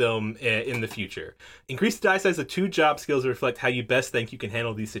deal with them in the future. Increase the die size of 2 job skills to reflect how you best think you can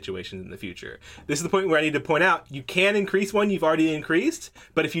handle these situations in the future. This is the point where I need to point out, you can increase one you've already increased,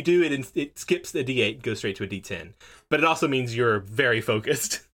 but if you do, it skips the D8 and goes straight to a D10. But it also means you're very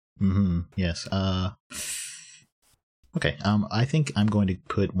focused. Mm-hmm. Yes. Okay. I think I'm going to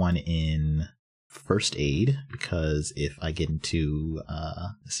put one in first aid, because if I get into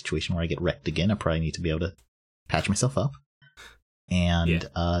a situation where I get wrecked again, I probably need to be able to patch myself up. And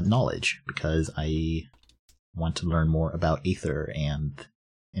knowledge, because I want to learn more about Aether and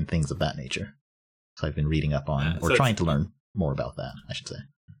things of that nature. So I've been reading up on, or trying to learn more about that, I should say.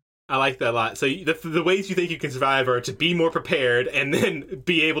 I like that a lot. So the ways you think you can survive are to be more prepared and then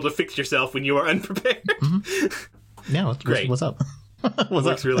be able to fix yourself when you are unprepared. Mm-hmm. Yeah, great. What's up?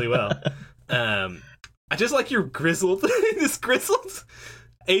 Works really well. I just like your grizzled, this grizzled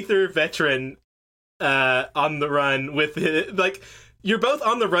Aether veteran on the run with like, you're both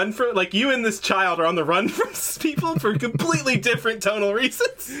on the run for, like, you and this child are on the run from people for completely different tonal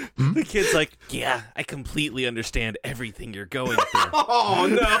reasons. Mm-hmm. The kid's like, yeah, I completely understand everything you're going through. Oh,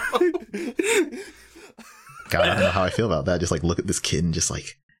 no. God, I don't know how I feel about that. Just like look at this kid and just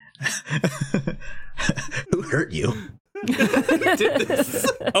like, who hurt you? Did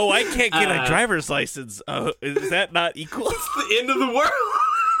this? Oh, I can't get a driver's license. Is that not equal? It's the end of the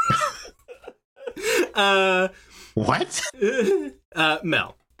world. What?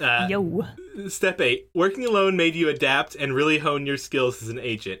 Mel. Yo. Step 8. Working alone made you adapt and really hone your skills as an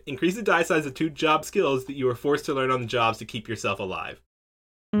agent. Increase the die size of 2 job skills that you are forced to learn on the jobs to keep yourself alive.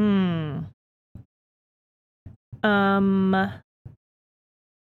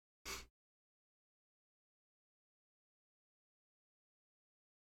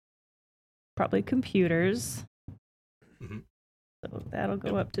 Probably computers. Mm-hmm. So that'll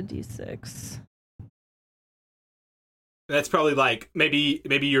go up to D6. That's probably like maybe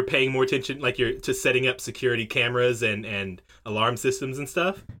you're paying more attention, like you're to setting up security cameras and alarm systems and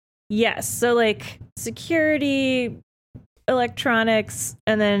stuff. Yes, so like security, electronics,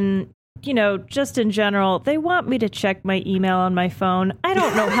 and then, you know, just in general, they want me to check my email on my phone. I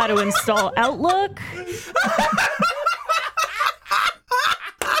don't know how to install Outlook.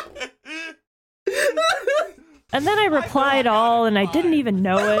 And then I replied all, and I didn't even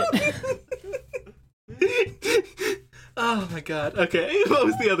know it. Oh my god. Okay, what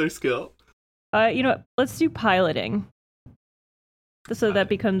was the other skill? You know what? Let's do piloting. So that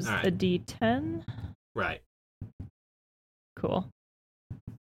becomes right. a D10. Right. Cool.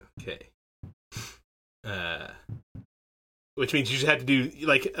 Okay. Which means you just had to do,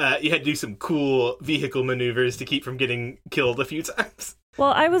 like, you had to do some cool vehicle maneuvers to keep from getting killed a few times.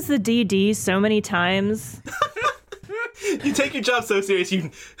 Well, I was the DD so many times. You take your job so serious,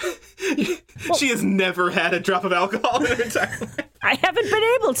 she has never had a drop of alcohol in her entire life. I haven't been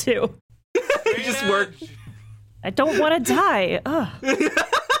able to. You just work. I don't want to die. Ugh.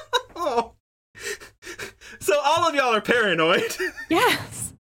 Oh. So all of y'all are paranoid.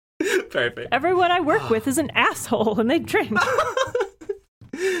 Yes. Perfect. Everyone I work with is an asshole and they drink.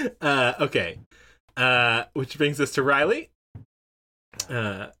 Okay. Which brings us to Riley.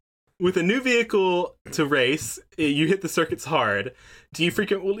 With a new vehicle to race, you hit the circuits hard. Do you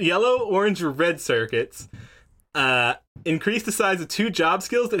frequent yellow, orange, or red circuits? Increase the size of 2 job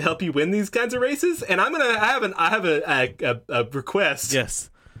skills that help you win these kinds of races. And I have a request.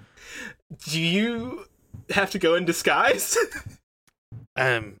 Yes. Do you have to go in disguise?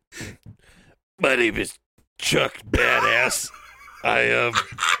 My name is Chuck Badass. I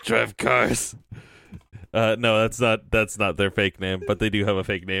drive cars. No, that's not their fake name, but they do have a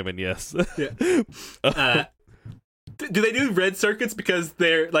fake name, and yes. Yeah. Do they do red circuits because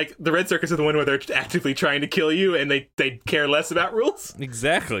they're like the red circuits are the one where they're actively trying to kill you and they care less about rules?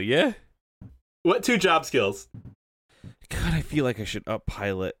 Exactly, yeah. What 2 job skills? God, I feel like I should up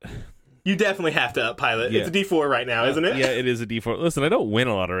pilot. You definitely have to up pilot. Yeah. It's a D4 right now, isn't it? Yeah, it is a D4. Listen, I don't win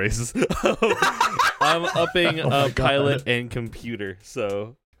a lot of races. I'm upping pilot and computer,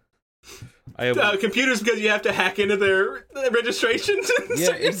 so I have computers because you have to hack into their registrations.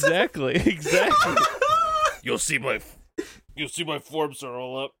 Yeah, exactly. You'll see my forms are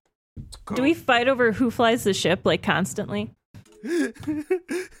all up. Do we fight over who flies the ship, like, constantly?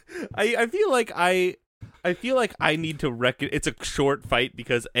 I feel like I need to reckon it's a short fight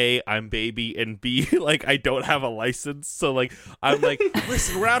because A, I'm baby, and B, like, I don't have a license. So, like, I'm like,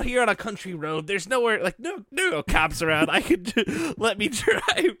 listen, we're out here on a country road. There's nowhere, like, no cops around. I could let me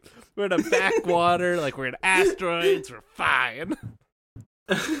drive. We're in a backwater, like, we're in asteroids. We're fine.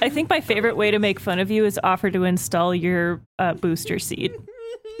 I think my favorite way to make fun of you is offer to install your booster seat.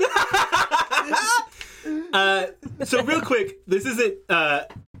 So real quick, this isn't. As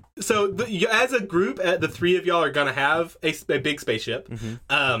a group, the three of y'all are gonna have a big spaceship.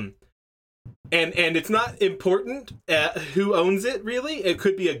 And it's not important who owns it. Really, it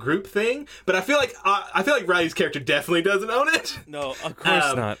could be a group thing. But I feel like Riley's character definitely doesn't own it. No, of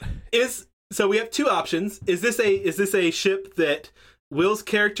course not. So we have two options. Is this a ship that Will's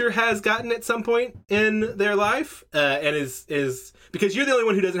character has gotten at some point in their life, and is because you're the only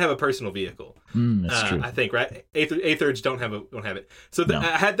one who doesn't have a personal vehicle. That's true. I think, right? Eighthirds don't have it. So No.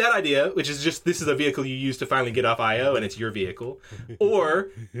 I had that idea, which is just this is a vehicle you use to finally get off IO, and it's your vehicle,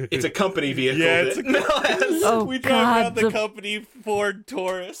 or it's a company vehicle. Yeah, that Mel has. Oh, we God, talked about the company Ford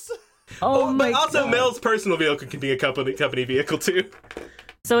Taurus. Oh my but also God. Mel's personal vehicle can be a company vehicle too.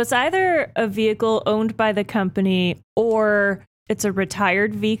 So it's either a vehicle owned by the company or it's a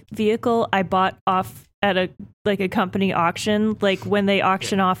retired vehicle I bought off at a company auction, like when they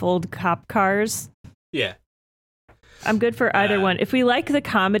auction off old cop cars. Yeah. I'm good for either one. If we like the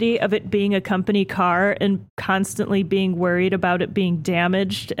comedy of it being a company car and constantly being worried about it being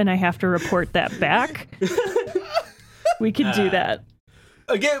damaged and I have to report that back, we can do that.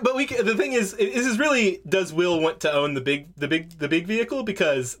 Again, but the thing is really, does Will want to own the big vehicle?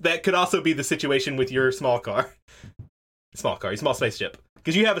 Because that could also be the situation with your small your small spaceship.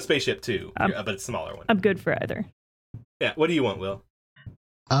 Because you have a spaceship too, but it's a smaller one. I'm good for either. Yeah. What do you want, Will?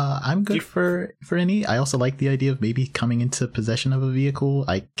 I'm good for any. I also like the idea of maybe coming into possession of a vehicle.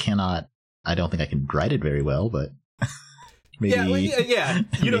 I don't think I can ride it very well, but maybe. Yeah.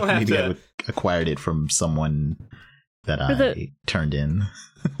 You don't have maybe to. I acquired it from someone that I turned in.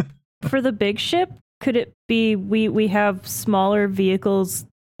 For the big ship, could it be we have smaller vehicles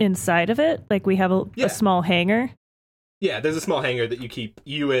inside of it? Like we have a small hangar? Yeah, there's a small hangar that you keep.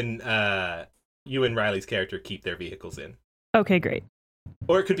 You and Riley's character keep their vehicles in. Okay, great.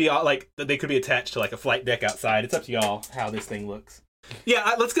 Or it could be like they could be attached to like a flight deck outside. It's up to y'all how this thing looks.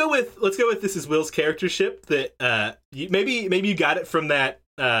 Yeah, let's go with this is Will's character ship that maybe you got it from that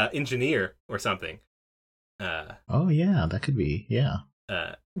engineer or something. Oh yeah, that could be. Yeah.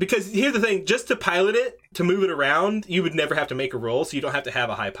 Because here's the thing, just to pilot it, to move it around, you would never have to make a roll, so you don't have to have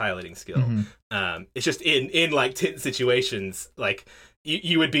a high piloting skill. Mm-hmm. It's just in like tense situations, like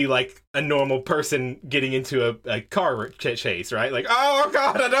you would be like a normal person getting into a car chase, right? Like, oh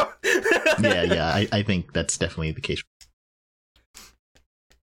God, I don't. yeah. I think that's definitely the case.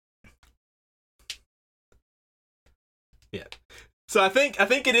 Yeah. So I think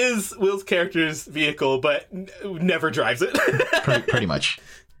it is Will's character's vehicle, but never drives it. Pretty much.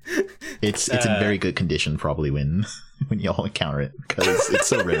 It's in very good condition probably when y'all encounter it because it's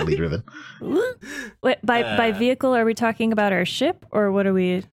so rarely driven. Wait, by vehicle, are we talking about our ship or what are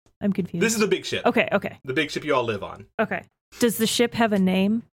we? I'm confused. This is a big ship. Okay. The big ship you all live on. Okay. Does the ship have a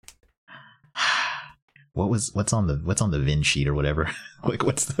name? What's on the VIN sheet or whatever? Like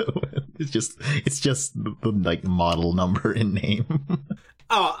it's just the like model number and name.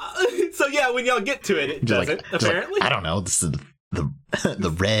 Oh, so yeah, when y'all get to it, it doesn't apparently. Like, I don't know. This is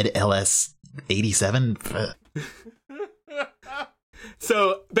the red LS 87.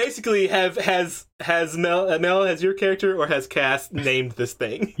 So basically, has Mel has your character or has Cass named this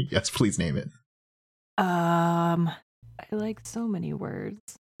thing? Yes, please name it. I like so many words.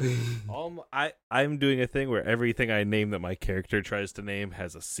 I'm doing a thing where everything I name that my character tries to name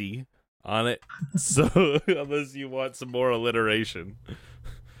has a C on it. So unless you want some more alliteration,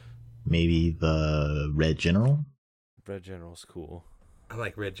 maybe the Red General. Red General's cool. I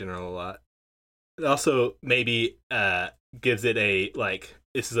like Red General a lot. It also maybe gives it a like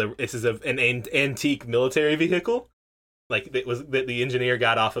this is an antique military vehicle, like that the engineer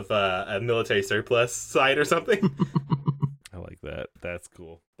got off of a military surplus site or something. I like that. That's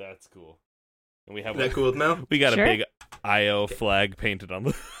cool. And we have that cool with Mel? We got Sure. a big IO flag painted on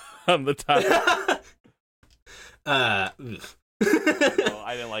the top. Well,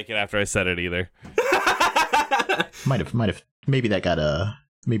 I didn't like it after I said it either. Might have. Maybe that got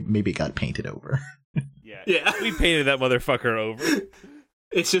maybe it got painted over. Yeah. We painted that motherfucker over.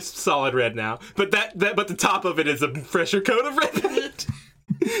 It's just solid red now, but but the top of it is a fresher coat of red paint.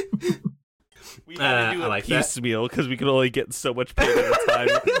 We had to do I a like that. piecemeal because we could only get so much paint at a time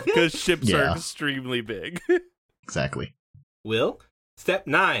because ships are extremely big. Exactly. Will, step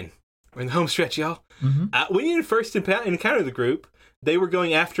 9. We're in the home stretch, y'all. Mm-hmm. When you first encountered the group, they were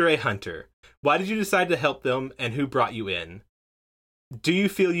going after a hunter. Why did you decide to help them, and who brought you in? Do you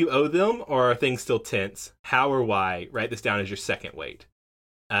feel you owe them, or are things still tense? How or why? Write this down as your second weight.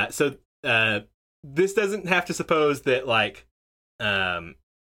 So this doesn't have to suppose that like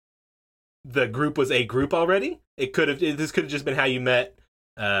the group was a group already. This could have just been how you met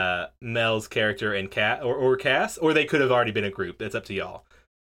Mel's character and Cass, or they could have already been a group. That's up to y'all.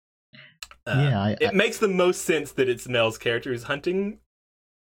 It makes the most sense that it's Mel's character who's hunting,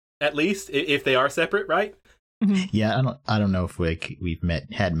 at least if they are separate, right? Yeah, I don't know if we've met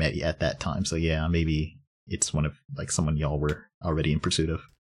at that time. So yeah, maybe it's one of someone y'all were already in pursuit of.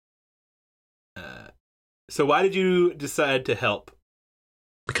 So why did you decide to help?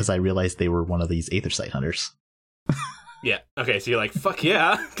 Because I realized they were one of these Aether Site hunters. Yeah. Okay. So you're like, fuck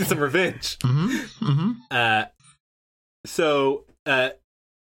yeah, get some revenge. So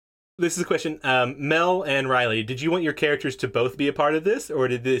this is a question. Mel and Riley, did you want your characters to both be a part of this, or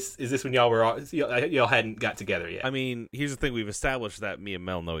is this when y'all hadn't got together yet? I mean, here's the thing: we've established that me and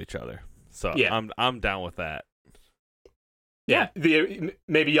Mel know each other, so yeah. I'm down with that. Yeah.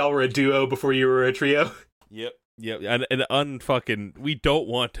 Maybe y'all were a duo before you were a trio. Yep. And we don't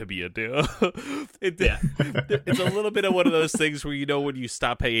want to be a duo. It's a little bit of one of those things where, when you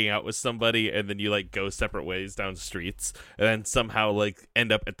stop hanging out with somebody and then you go separate ways down streets and then somehow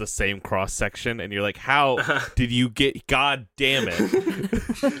end up at the same cross section and you're like, how did you get, god damn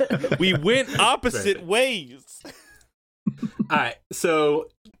it. We went opposite ways. All right. So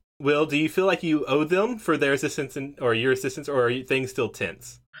Will, do you feel like you owe them for their assistance or your assistance, or are things still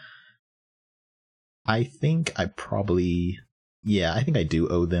tense? I think I do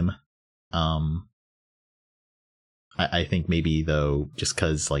owe them. I think maybe though, just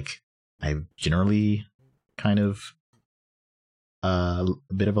because I'm generally kind of a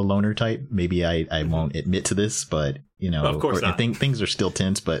bit of a loner type. Maybe I won't admit to this, but of course not. Things are still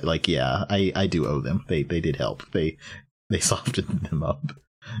tense. But I do owe them. They did help. They softened them up.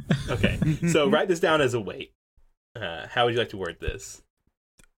 Okay, so write this down as a weight. How would you like to word this?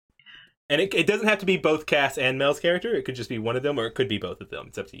 And it doesn't have to be both Cass and Mel's character. It could just be one of them, or it could be both of them.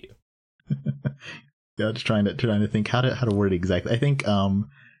 It's up to you. Yeah, just trying to think how to word it exactly. I think.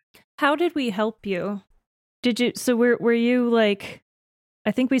 How did we help you? Did you? So were you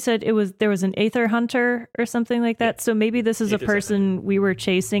I think we said there was an Aether hunter or something like that. Yeah. So maybe this is a person we were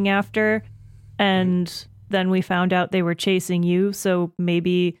chasing after, and then we found out they were chasing you. So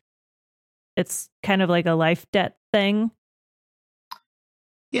maybe it's kind of like a life debt thing.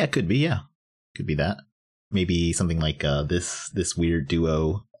 Yeah, it could be. Yeah, could be that. Maybe something like this weird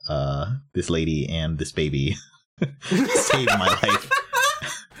duo, this lady and this baby, saved my life.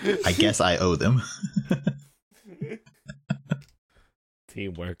 I guess I owe them.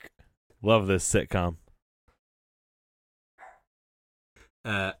 Teamwork. Love this sitcom.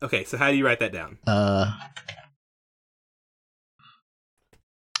 Okay, so how do you write that down?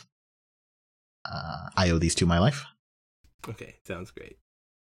 I owe these two my life. Okay, sounds great.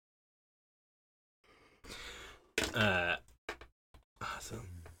 Awesome.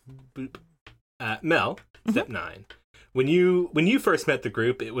 Boop. Mel, step 9. When you first met the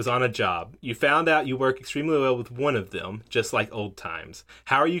group, it was on a job. You found out you work extremely well with one of them, just like old times.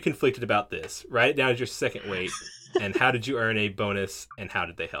 How are you conflicted about this? Write it down as your second weight. And how did you earn a bonus, and how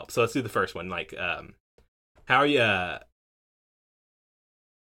did they help? So let's do the first one. How are you?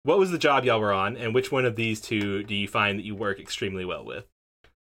 What was the job y'all were on, and which one of these two do you find that you work extremely well with?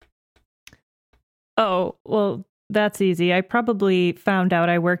 Oh, well, that's easy. I probably found out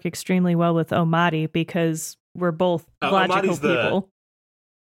I work extremely well with Omadi because we're both logical people.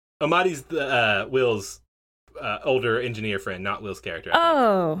 Omadi's Will's older engineer friend, not Will's character.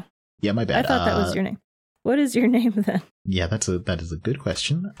 Oh. Yeah, my bad. I thought that was your name. What is your name then? Yeah, that is a good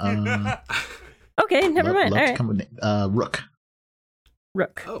question. Okay, never mind. All right. Rook.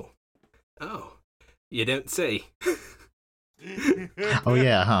 Rook. Oh. You don't say. Oh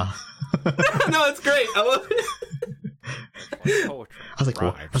yeah, huh? No, it's great. I love it. I was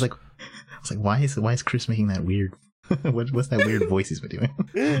like, why is Chris making that weird? What's that weird voice he's been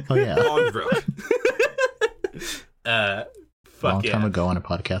doing? Oh yeah, on Rook. Long time ago on a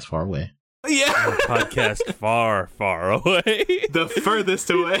podcast far away. Yeah, a podcast far, far away. The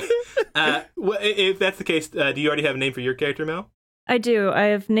furthest away. If that's the case, do you already have a name for your character, Mel? I do. I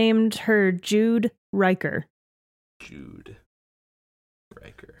have named her Jude Riker. Jude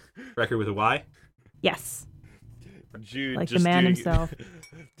Riker. Riker with a Y? Yes. Jude, like the man himself.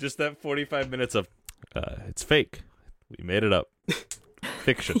 Just that 45 minutes of, it's fake. We made it up.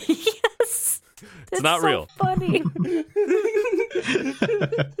 Fiction. Yes. It's not so real. Funny.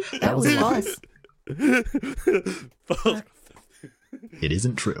 That was us. It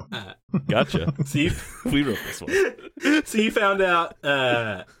isn't true. Gotcha. See, we wrote this one. So you found out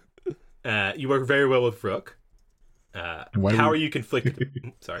you work very well with Rook. How are you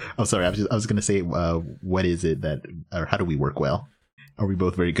conflicted? Sorry. Oh, sorry. I was going to say, what is it that, or how do we work well? Are we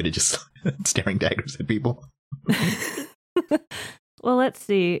both very good at just staring daggers at people? Well, let's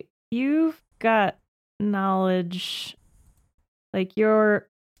see. You've got knowledge. Like you're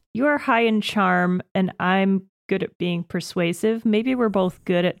high in charm, and I'm good at being persuasive. Maybe we're both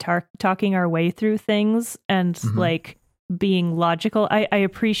good at talking our way through things and like being logical. I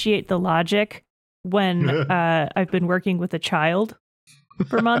appreciate the logic when I've been working with a child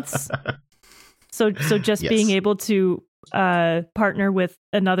for months. So just being able to partner with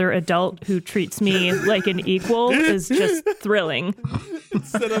another adult who treats me like an equal is just thrilling.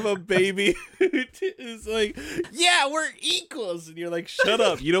 Instead of a baby who's like, yeah, we're equals, and you're like, shut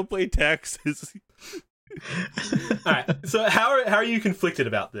up, you don't pay taxes. All right. So how are you conflicted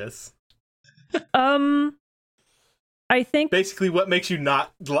about this? I think basically what makes you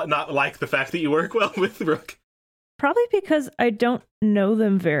not like the fact that you work well with Rook. Probably because I don't know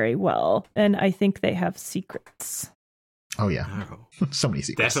them very well, and I think they have secrets. Oh yeah, so many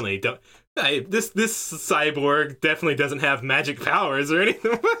secrets. Definitely don't. This cyborg definitely doesn't have magic powers or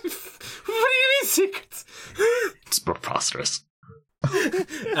anything. What do you mean secrets? It's preposterous.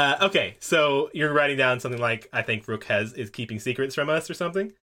 Okay, so you're writing down something like, I think Rook is keeping secrets from us or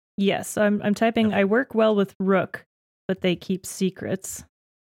something? Yes, I'm typing, okay. I work well with Rook, but they keep secrets.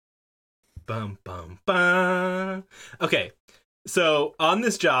 Bum, bum, bum. Okay, so on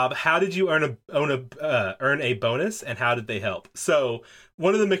this job, how did you earn a bonus, and how did they help? So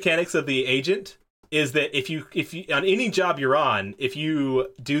one of the mechanics of the agent is that if you on any job you're on, if you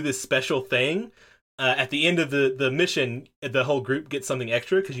do this special thing, at the end of the mission, the whole group gets something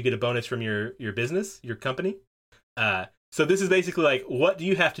extra because you get a bonus from your business, your company. So this is basically like, what do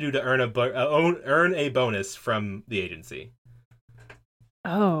you have to do to earn a bonus from the agency?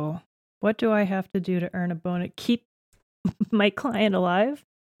 Oh, what do I have to do to earn a bonus? Keep my client alive,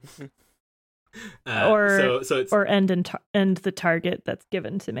 or end the target that's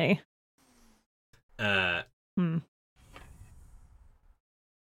given to me.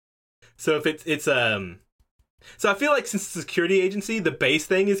 So if it's so I feel like since it's a security agency, the base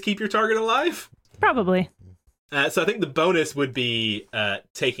thing is keep your target alive. Probably. So I think the bonus would be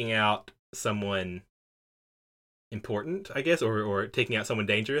taking out someone important, I guess, or taking out someone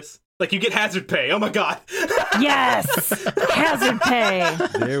dangerous. Like you get hazard pay. Oh my god. Yes, hazard pay.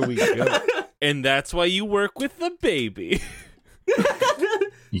 There we go. And that's why you work with the baby.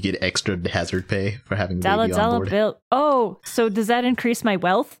 You get extra hazard pay for having the baby on board. Bill. Oh, so does that increase my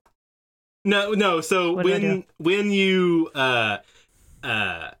wealth? No. So when you like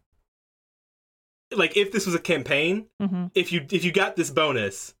if this was a campaign, if you got this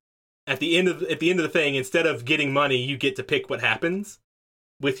bonus at the end of the thing, instead of getting money, you get to pick what happens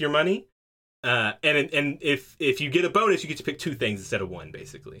with your money. And if you get a bonus, you get to pick two things instead of one,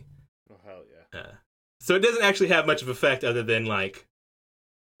 basically. Oh hell yeah! So it doesn't actually have much of an effect other than like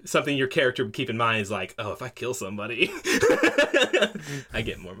something your character would keep in mind is like, oh, if I kill somebody, I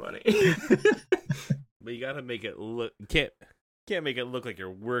get more money. But you gotta make it look. Can't make it look like you're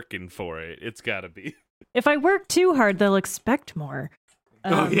working for it. It's gotta be. If I work too hard, they'll expect more.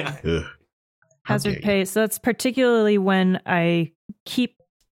 Oh yeah. Hazard pay. So that's particularly when I keep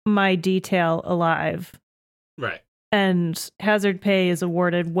my detail alive. Right. And hazard pay is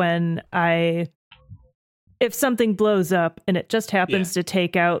awarded when if something blows up and it just happens to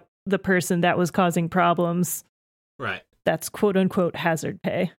take out the person that was causing problems. Right. That's quote unquote hazard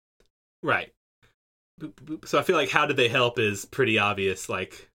pay. Right. So I feel like how did they help is pretty obvious.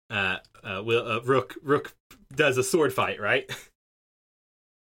 Like, Rook does a sword fight, right?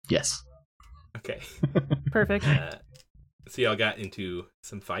 Yes. Okay. Perfect. So y'all got into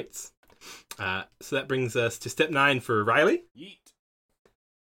some fights. So that brings us to step 9 for Riley. Yeet.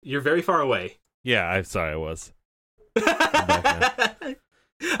 You're very far away. Yeah, I'm sorry, I was. Hi,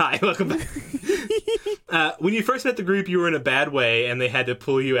 welcome back. When you first met the group, you were in a bad way, and they had to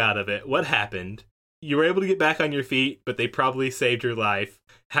pull you out of it. What happened? You were able to get back on your feet, but they probably saved your life.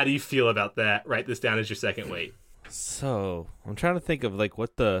 How do you feel about that? Write this down as your second weight. So, I'm trying to think of like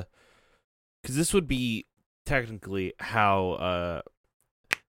what the... Because this would be technically how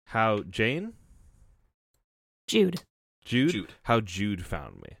Jane? Jude. How Jude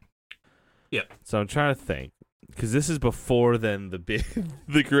found me. Yep. So I'm trying to think, because this is before then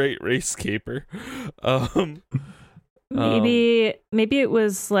the Great Race Caper. Maybe it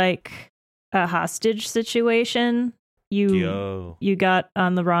was like a hostage situation. You got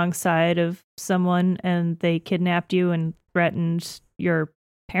on the wrong side of someone, and they kidnapped you and threatened your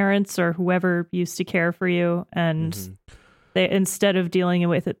parents or whoever used to care for you, and they, instead of dealing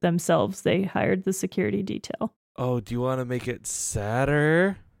with it themselves, they hired the security detail. Oh, do you want to make it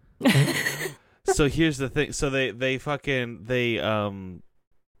sadder? So here's the thing. So they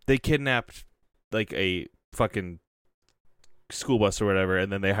kidnapped like a fucking school bus or whatever,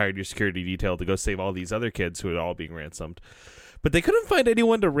 and then they hired your security detail to go save all these other kids who are all being ransomed. But they couldn't find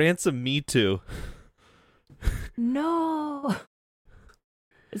anyone to ransom me to. No.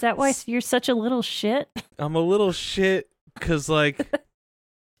 Is that why you're such a little shit? I'm a little shit because, like,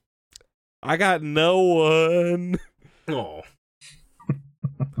 I got no one. Oh.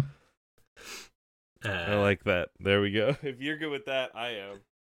 I like that. There we go. If you're good with that, I am.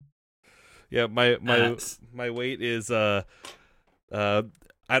 Yeah, my weight is I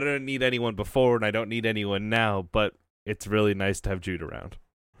don't need anyone before and I don't need anyone now, but it's really nice to have Jude around.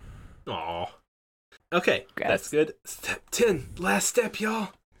 Oh. Okay, Congrats. that's good. Step 10, last step, y'all.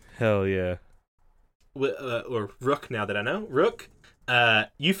 Hell yeah. Or Rook, now that I know. Rook,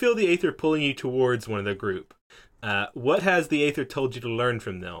 you feel the Aether pulling you towards one of the group. What has the Aether told you to learn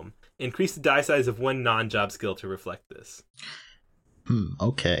from them? Increase the die size of one non-job skill to reflect this.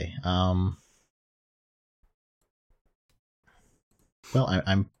 Okay. Well,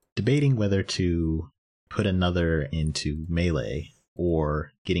 I'm debating whether to put another into melee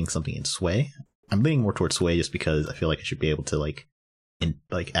or getting something in sway. I'm leaning more towards sway just because I feel like I should be able to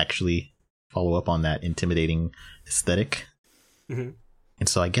actually follow up on that intimidating aesthetic. Mm-hmm. And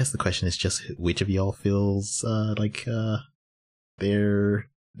so I guess the question is just which of y'all feels like they're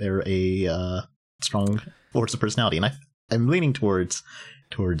a strong force of personality, and I'm leaning towards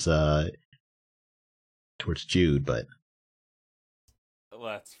Jude, but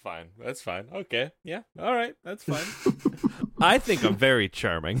Well, that's fine. That's fine. Okay. Yeah. All right. That's fine. I think I'm very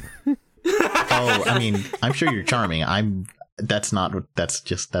charming. oh, I mean, I'm sure you're charming. That's not Rook.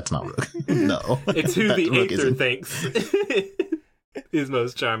 No, It's who the Aether thinks is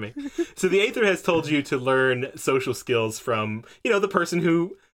most charming. So the Aether has told you to learn social skills from, the person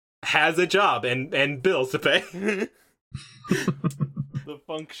who has a job and bills to pay. The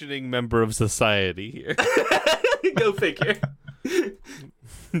functioning member of society here. Go figure.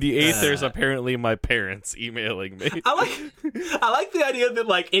 The Aether's apparently my parents emailing me. I like the idea that,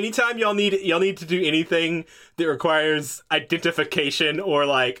 like, anytime y'all need to do anything that requires identification or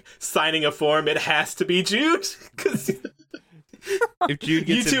like signing a form, it has to be Jude, because If Jude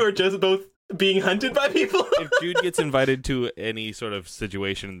you gets two are just both being hunted by people. if Jude gets invited to any sort of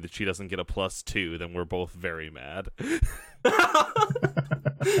situation that she doesn't get a +2, then we're both very mad.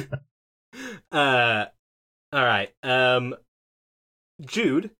 All right.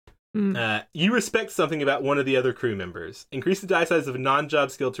 Jude, you respect something about one of the other crew members. Increase the die size of a non-job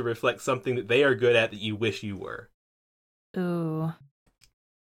skill to reflect something that they are good at that you wish you were. Ooh.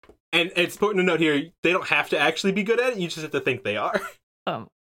 And it's important to note here, they don't have to actually be good at it, you just have to think they are.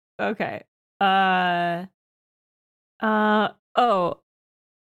 Okay.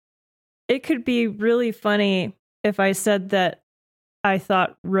 It could be really funny if I said that I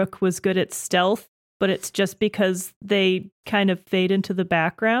thought Rook was good at stealth, but it's just because they kind of fade into the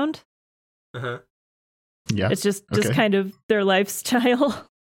background. Uh-huh. Yeah. It's just kind of their lifestyle.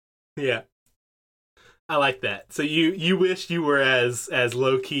 Yeah. I like that. So you wish you were as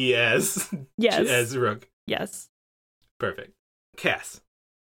low key as Yes. as Rook. Yes. Perfect. Cass,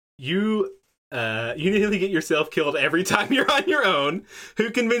 you nearly get yourself killed every time you're on your own.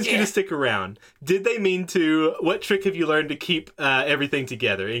 Who convinced you to stick around? Did they mean to? What trick have you learned to keep everything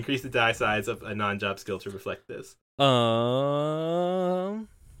together? Increase the die size of a non-job skill to reflect this. I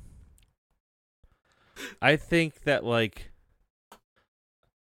think that,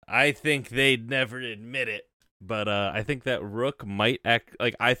 I think they'd never admit it, but I think that Rook might act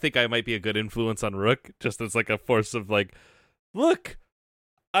like, I think I might be a good influence on Rook, just as like a force of like, look,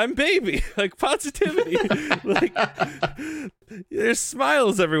 I'm baby, like positivity. Like, there's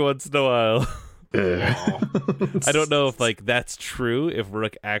smiles every once in a while. I don't know if like that's true, if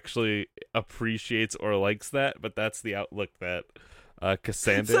Rook actually appreciates or likes that, but that's the outlook that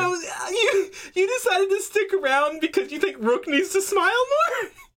Cassandra. So you decided to stick around because you think Rook needs to smile more?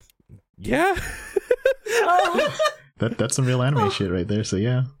 Yeah. That's some real anime shit right there. So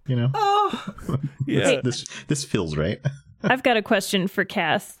yeah, Oh. Yeah. This feels right. I've got a question for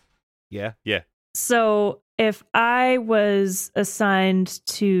Cass. Yeah. So if I was assigned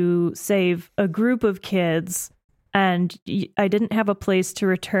to save a group of kids and I didn't have a place to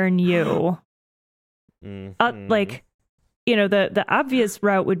return you, the obvious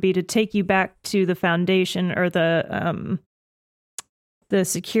route would be to take you back to the foundation or the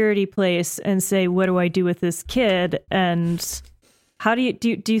security place and say, what do I do with this kid? And how do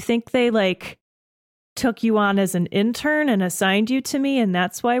you think they like took you on as an intern and assigned you to me and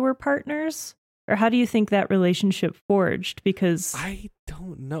that's why we're partners? Or how do you think that relationship forged? Because I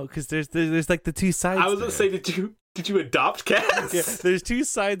don't know, because there's like the two sides. I was going to say, did you adopt Cass? Yeah, there's two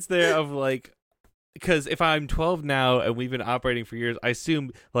sides there of like, because if I'm 12 now and we've been operating for years, I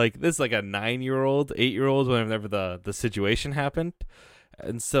assume like this is like a 9-year-old, 8-year-old whenever the situation happened.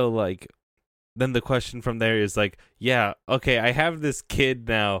 And so like then the question from there is like, yeah, okay, I have this kid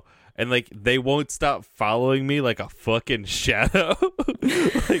now and like they won't stop following me like a fucking shadow.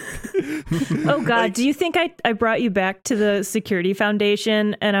 Like, oh god, like, do you think I brought you back to the security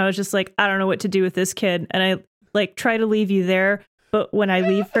foundation and I was just like, I don't know what to do with this kid, and I like try to leave you there, but when I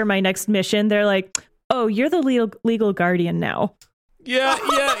leave for my next mission, they're like, oh, you're the legal guardian now. Yeah.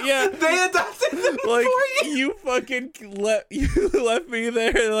 They adopted them Like for you. you fucking left me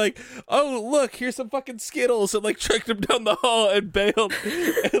there. Like, oh look, here's some fucking Skittles, and like tracked him down the hall and bailed.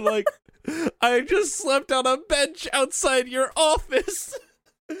 And like, I just slept on a bench outside your office.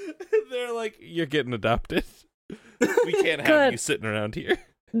 And they're like, you're getting adopted. We can't have Good. you sitting around here.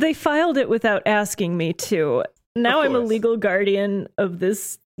 They filed it without asking me to. Now Of I'm a course. legal guardian of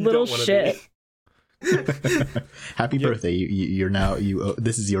this little Don't wanna shit. be. Happy birthday! You're now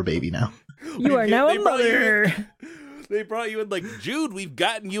this is your baby now. You are now They a brought you mother. in- They brought you in like, Jude, we've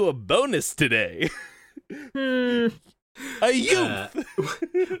gotten you a bonus today. A youth.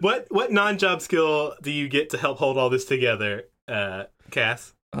 What non-job skill do you get to help hold all this together,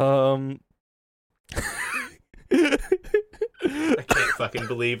 Cass? I can't fucking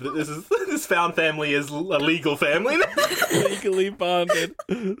believe that this found family is a legal family. Legally bonded.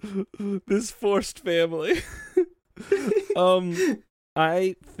 This forced family.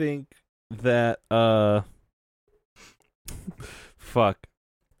 I think that fuck.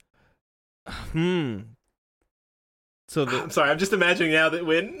 So I'm sorry, I'm just imagining now that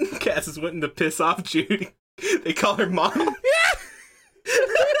when Cass is wanting to piss off Jude, they call her mom.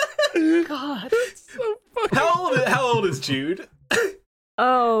 God. so fucking How old is Jude?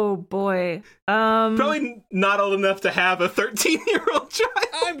 Oh boy. Probably not old enough to have a 13-year-old child.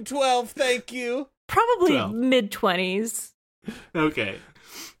 I'm 12, thank you. Probably 12. mid-20s. Okay.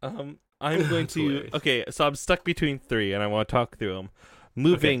 I'm going to hilarious. okay, so I'm stuck between 3 and I want to talk through them.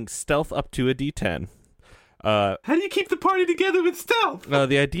 Moving stealth up to a D10. How do you keep the party together with stealth?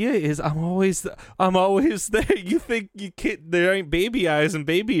 The idea is I'm always there. You think there ain't baby eyes and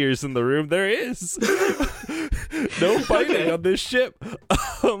baby ears in the room? There is. No fighting Okay. on this ship.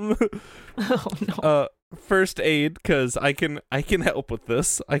 Oh no. First aid, because I can help with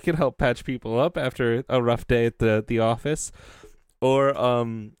this. I can help patch people up after a rough day at the office, or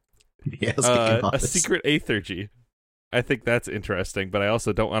Yes, a secret aethergy. I think that's interesting, but I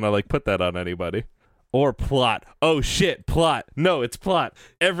also don't want to like put that on anybody. Or plot. Oh shit, plot. No, it's plot.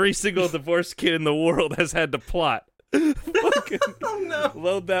 Every single divorced kid in the world has had to plot. Fucking Oh no.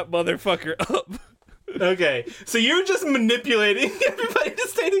 load that motherfucker up. Okay, so you're just manipulating everybody to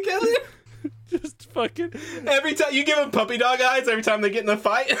stay together? Just fucking Every time you give them puppy dog eyes every time they get in a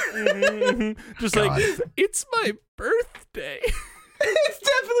fight? just God. like, it's my birthday. It's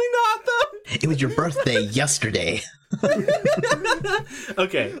definitely not, though. It was your birthday yesterday.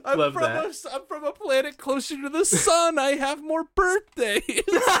 Okay, love that. I'm from a planet closer to the sun. I have more birthdays.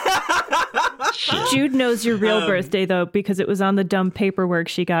 Jude knows your real birthday though, because it was on the dumb paperwork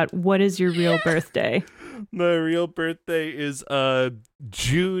she got. What is your real birthday? My real birthday is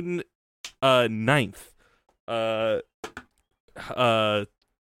June 9th.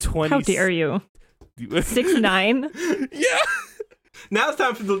 20. How dare you? 6'9". Yeah. Now it's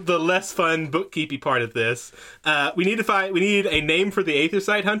time for the less fun bookkeepy part of this. We need a name for the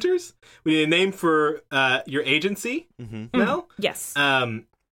Aethersite Hunters. We need a name for your agency, Mel. Yes. And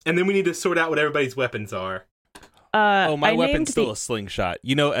then we need to sort out what everybody's weapons are. Oh, my I weapon's named still a slingshot.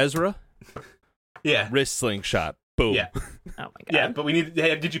 You know Ezra? Yeah. Wrist slingshot. Boom. Yeah. Oh my god. Yeah, but we need.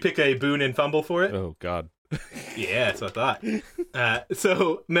 Hey, did you pick a boon and fumble for it? Oh God. Yeah, that's what I thought.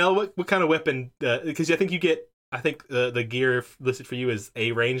 So Mel, what kind of weapon? Because I think you get. I think the gear listed for you is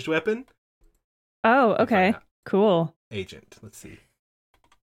a ranged weapon. Oh, okay. Cool. Agent. Let's see.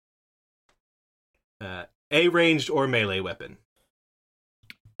 A ranged or melee weapon.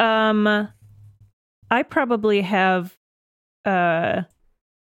 I probably have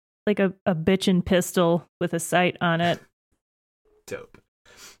like a bitchin' pistol with a sight on it. Dope.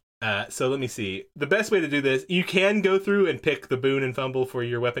 So let me see. The best way to do this, you can go through and pick the boon and fumble for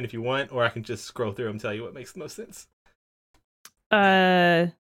your weapon if you want, or I can just scroll through and tell you what makes the most sense.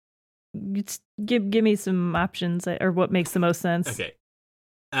 Give me some options or what makes the most sense. Okay.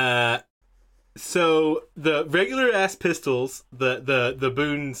 So the regular ass pistols, the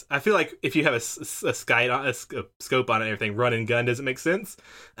boons, I feel like if you have a scope on it and everything, run and gun doesn't make sense.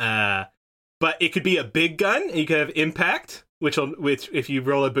 But it could be a big gun, and you could have impact, which if you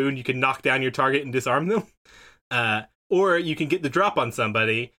roll a boon, you can knock down your target and disarm them. Or you can get the drop on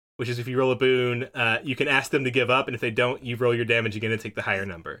somebody, which is if you roll a boon, you can ask them to give up, and if they don't, you roll your damage again and take the higher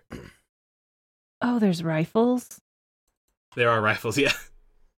number. Oh, there's rifles? There are rifles, yeah.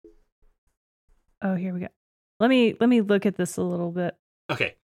 Oh, here we go. Let me look at this a little bit.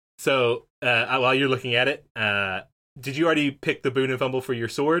 Okay, so while you're looking at it, did you already pick the boon and fumble for your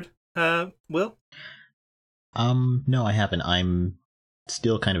sword, Will? No, I haven't. I'm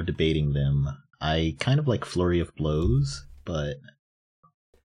still kind of debating them. I kind of like Flurry of Blows, but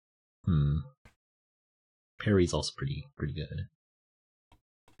parry's also pretty good.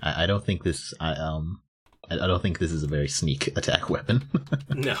 I don't think this. I don't think this is a very sneak attack weapon.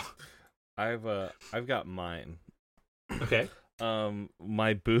 No. I've got mine. Okay.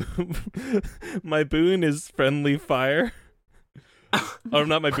 My boon, my boon is friendly fire. Oh,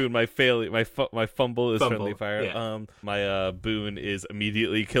 not my boon. My fumble is friendly fire. Yeah. My boon is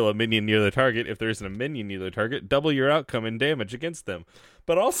immediately kill a minion near the target. If there isn't a minion near the target, double your outcome and damage against them.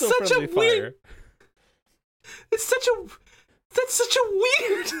 But also friendly fire. That's such a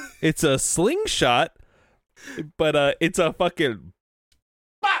weird. It's a slingshot, but it's a fucking.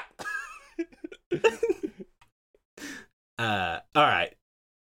 All right.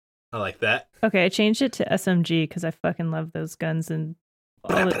 I like that. Okay, I changed it to SMG because I fucking love those guns and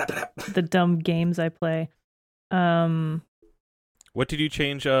all the dumb games I play. What did you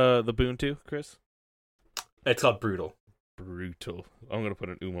change the boon to, Chris? It's called brutal. Brutal. I'm gonna put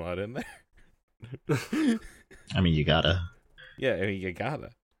an umlaut in there. I mean, you gotta. Yeah, I mean, you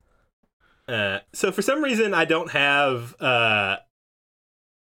gotta. So for some reason, I don't have. I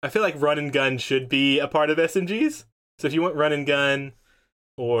feel like run and gun should be a part of SMGs. So if you want run and gun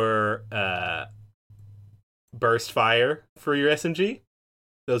or burst fire for your SMG,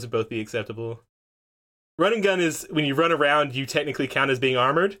 those would both be acceptable. Run and gun is when you run around, you technically count as being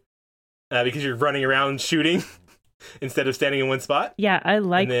armored because you're running around shooting instead of standing in one spot. Yeah, I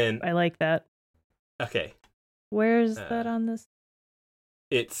like that. Okay. Where's that on this?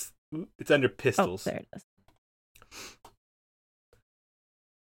 It's under pistols. Oh, there it is.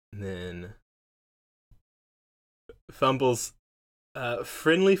 And then fumbles,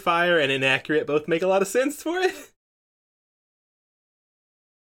 friendly fire and inaccurate both make a lot of sense for it.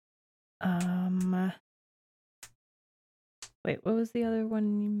 Wait, what was the other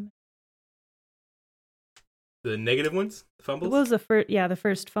one? The negative ones, fumbles. What was the first? Yeah, the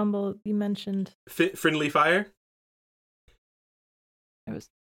first fumble you mentioned. Friendly fire. It was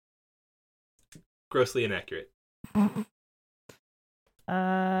grossly inaccurate.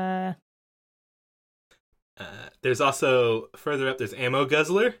 There's also further up. There's ammo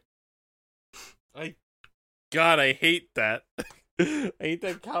guzzler. God, I hate that. I hate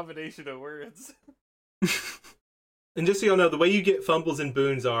that combination of words. And just so y'all know, the way you get fumbles and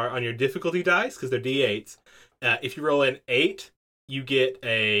boons are on your difficulty dice, because they're D8s. If you roll an 8, you get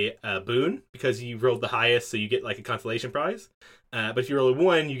a boon, because you rolled the highest, so you get like a consolation prize. But if you roll a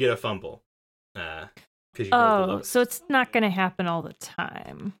 1, you get a fumble. You rolled the lowest. So it's not going to happen all the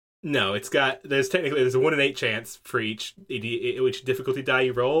time. No, there's a 1 in 8 chance for each difficulty die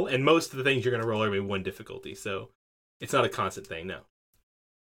you roll, and most of the things you're going to roll are going to be 1 difficulty, so it's not a constant thing, no.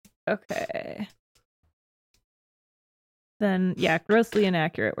 Okay. Then, yeah, grossly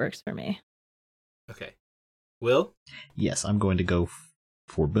inaccurate works for me. Okay. Will? Yes, I'm going to go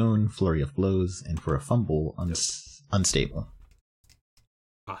for boon, flurry of blows, and for a fumble, unstable.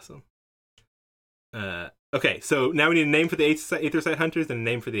 Awesome. Okay, so now we need a name for the Aether Site Hunters and a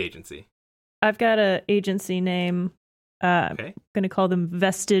name for the agency. I've got an agency name. Okay. I'm going to call them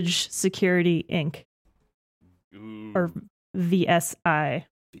Vestige Security Inc. Ooh. Or VSI.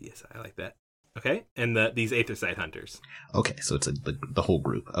 VSI, I like that. Okay, and these Aether Site Hunters. Okay, so it's the whole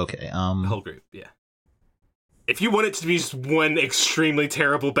group. Okay, the whole group, yeah. If you want it to be just one extremely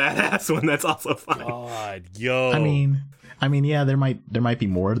terrible badass one, that's also fine. God, yo. I mean, yeah, there might be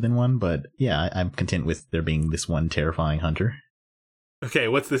more than one, but yeah, I'm content with there being this one terrifying hunter. Okay,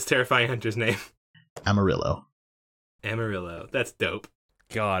 what's this terrifying hunter's name? Amarillo. Amarillo, that's dope.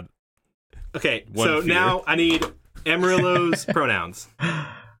 God. Okay, so fear. Now I need Amarillo's pronouns.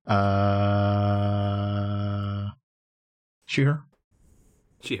 She, her.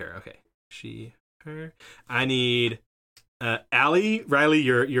 She, her. Okay, she, her. I need Allie, Riley,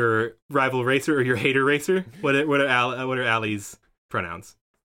 your rival racer or your hater racer. What are Allie's pronouns?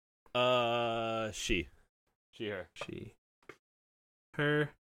 She, her, she, her,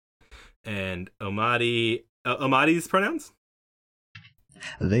 and Omadi's pronouns.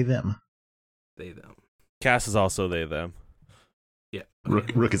 They, them. They, them. Cass is also they, them. Yeah.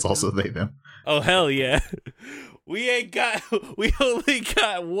 Okay. Rook is also they, them. Oh hell yeah! We only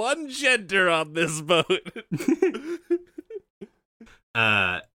got one gender on this boat.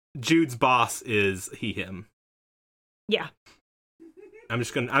 Jude's boss is he, him. Yeah. I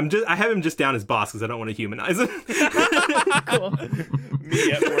have him just down as boss because I don't want to humanize him. Cool.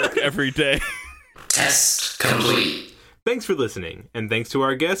 Me at work every day. Test complete. Thanks for listening, and thanks to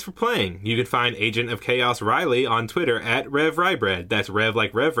our guests for playing. You can find Agent of Chaos Riley on Twitter at RevRyeBread. That's Rev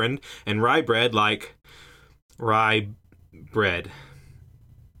like Reverend, and Ryebread like rye bread.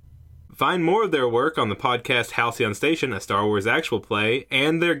 Find more of their work on the podcast Halcyon Station, a Star Wars actual play,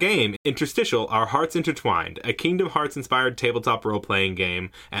 and their game, Interstitial, Our Hearts Intertwined, a Kingdom Hearts-inspired tabletop role-playing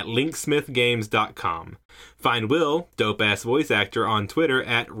game at linksmithgames.com. Find Will, dope-ass voice actor, on Twitter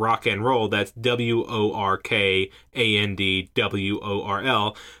at rockandroll, that's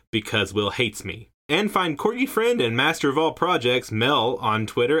WORKANDWORL, because Will hates me. And find Corgi friend and master of all projects, Mel, on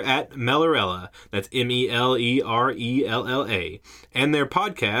Twitter at Melorella. That's MELERELLA. And their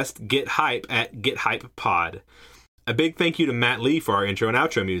podcast, Get Hype, at Get Hype Pod. A big thank you to Matt Lee for our intro and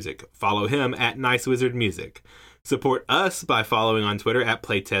outro music. Follow him at Nice Wizard Music. Support us by following on Twitter at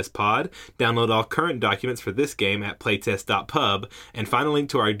PlayTestPod. Download all current documents for this game at playtest.pub. And find a link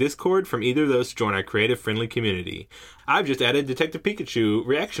to our Discord from either of those to join our creative, friendly community. I've just added Detective Pikachu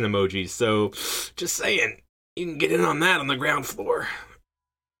reaction emojis, so just saying, you can get in on that on the ground floor.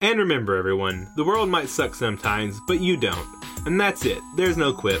 And remember, everyone, the world might suck sometimes, but you don't. And that's it. There's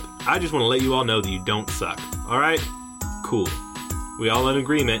no quip. I just want to let you all know that you don't suck. Alright? Cool. We all in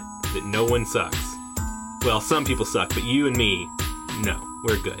agreement that no one sucks. Well, some people suck, but you and me, no,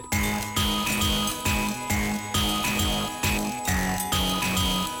 we're good.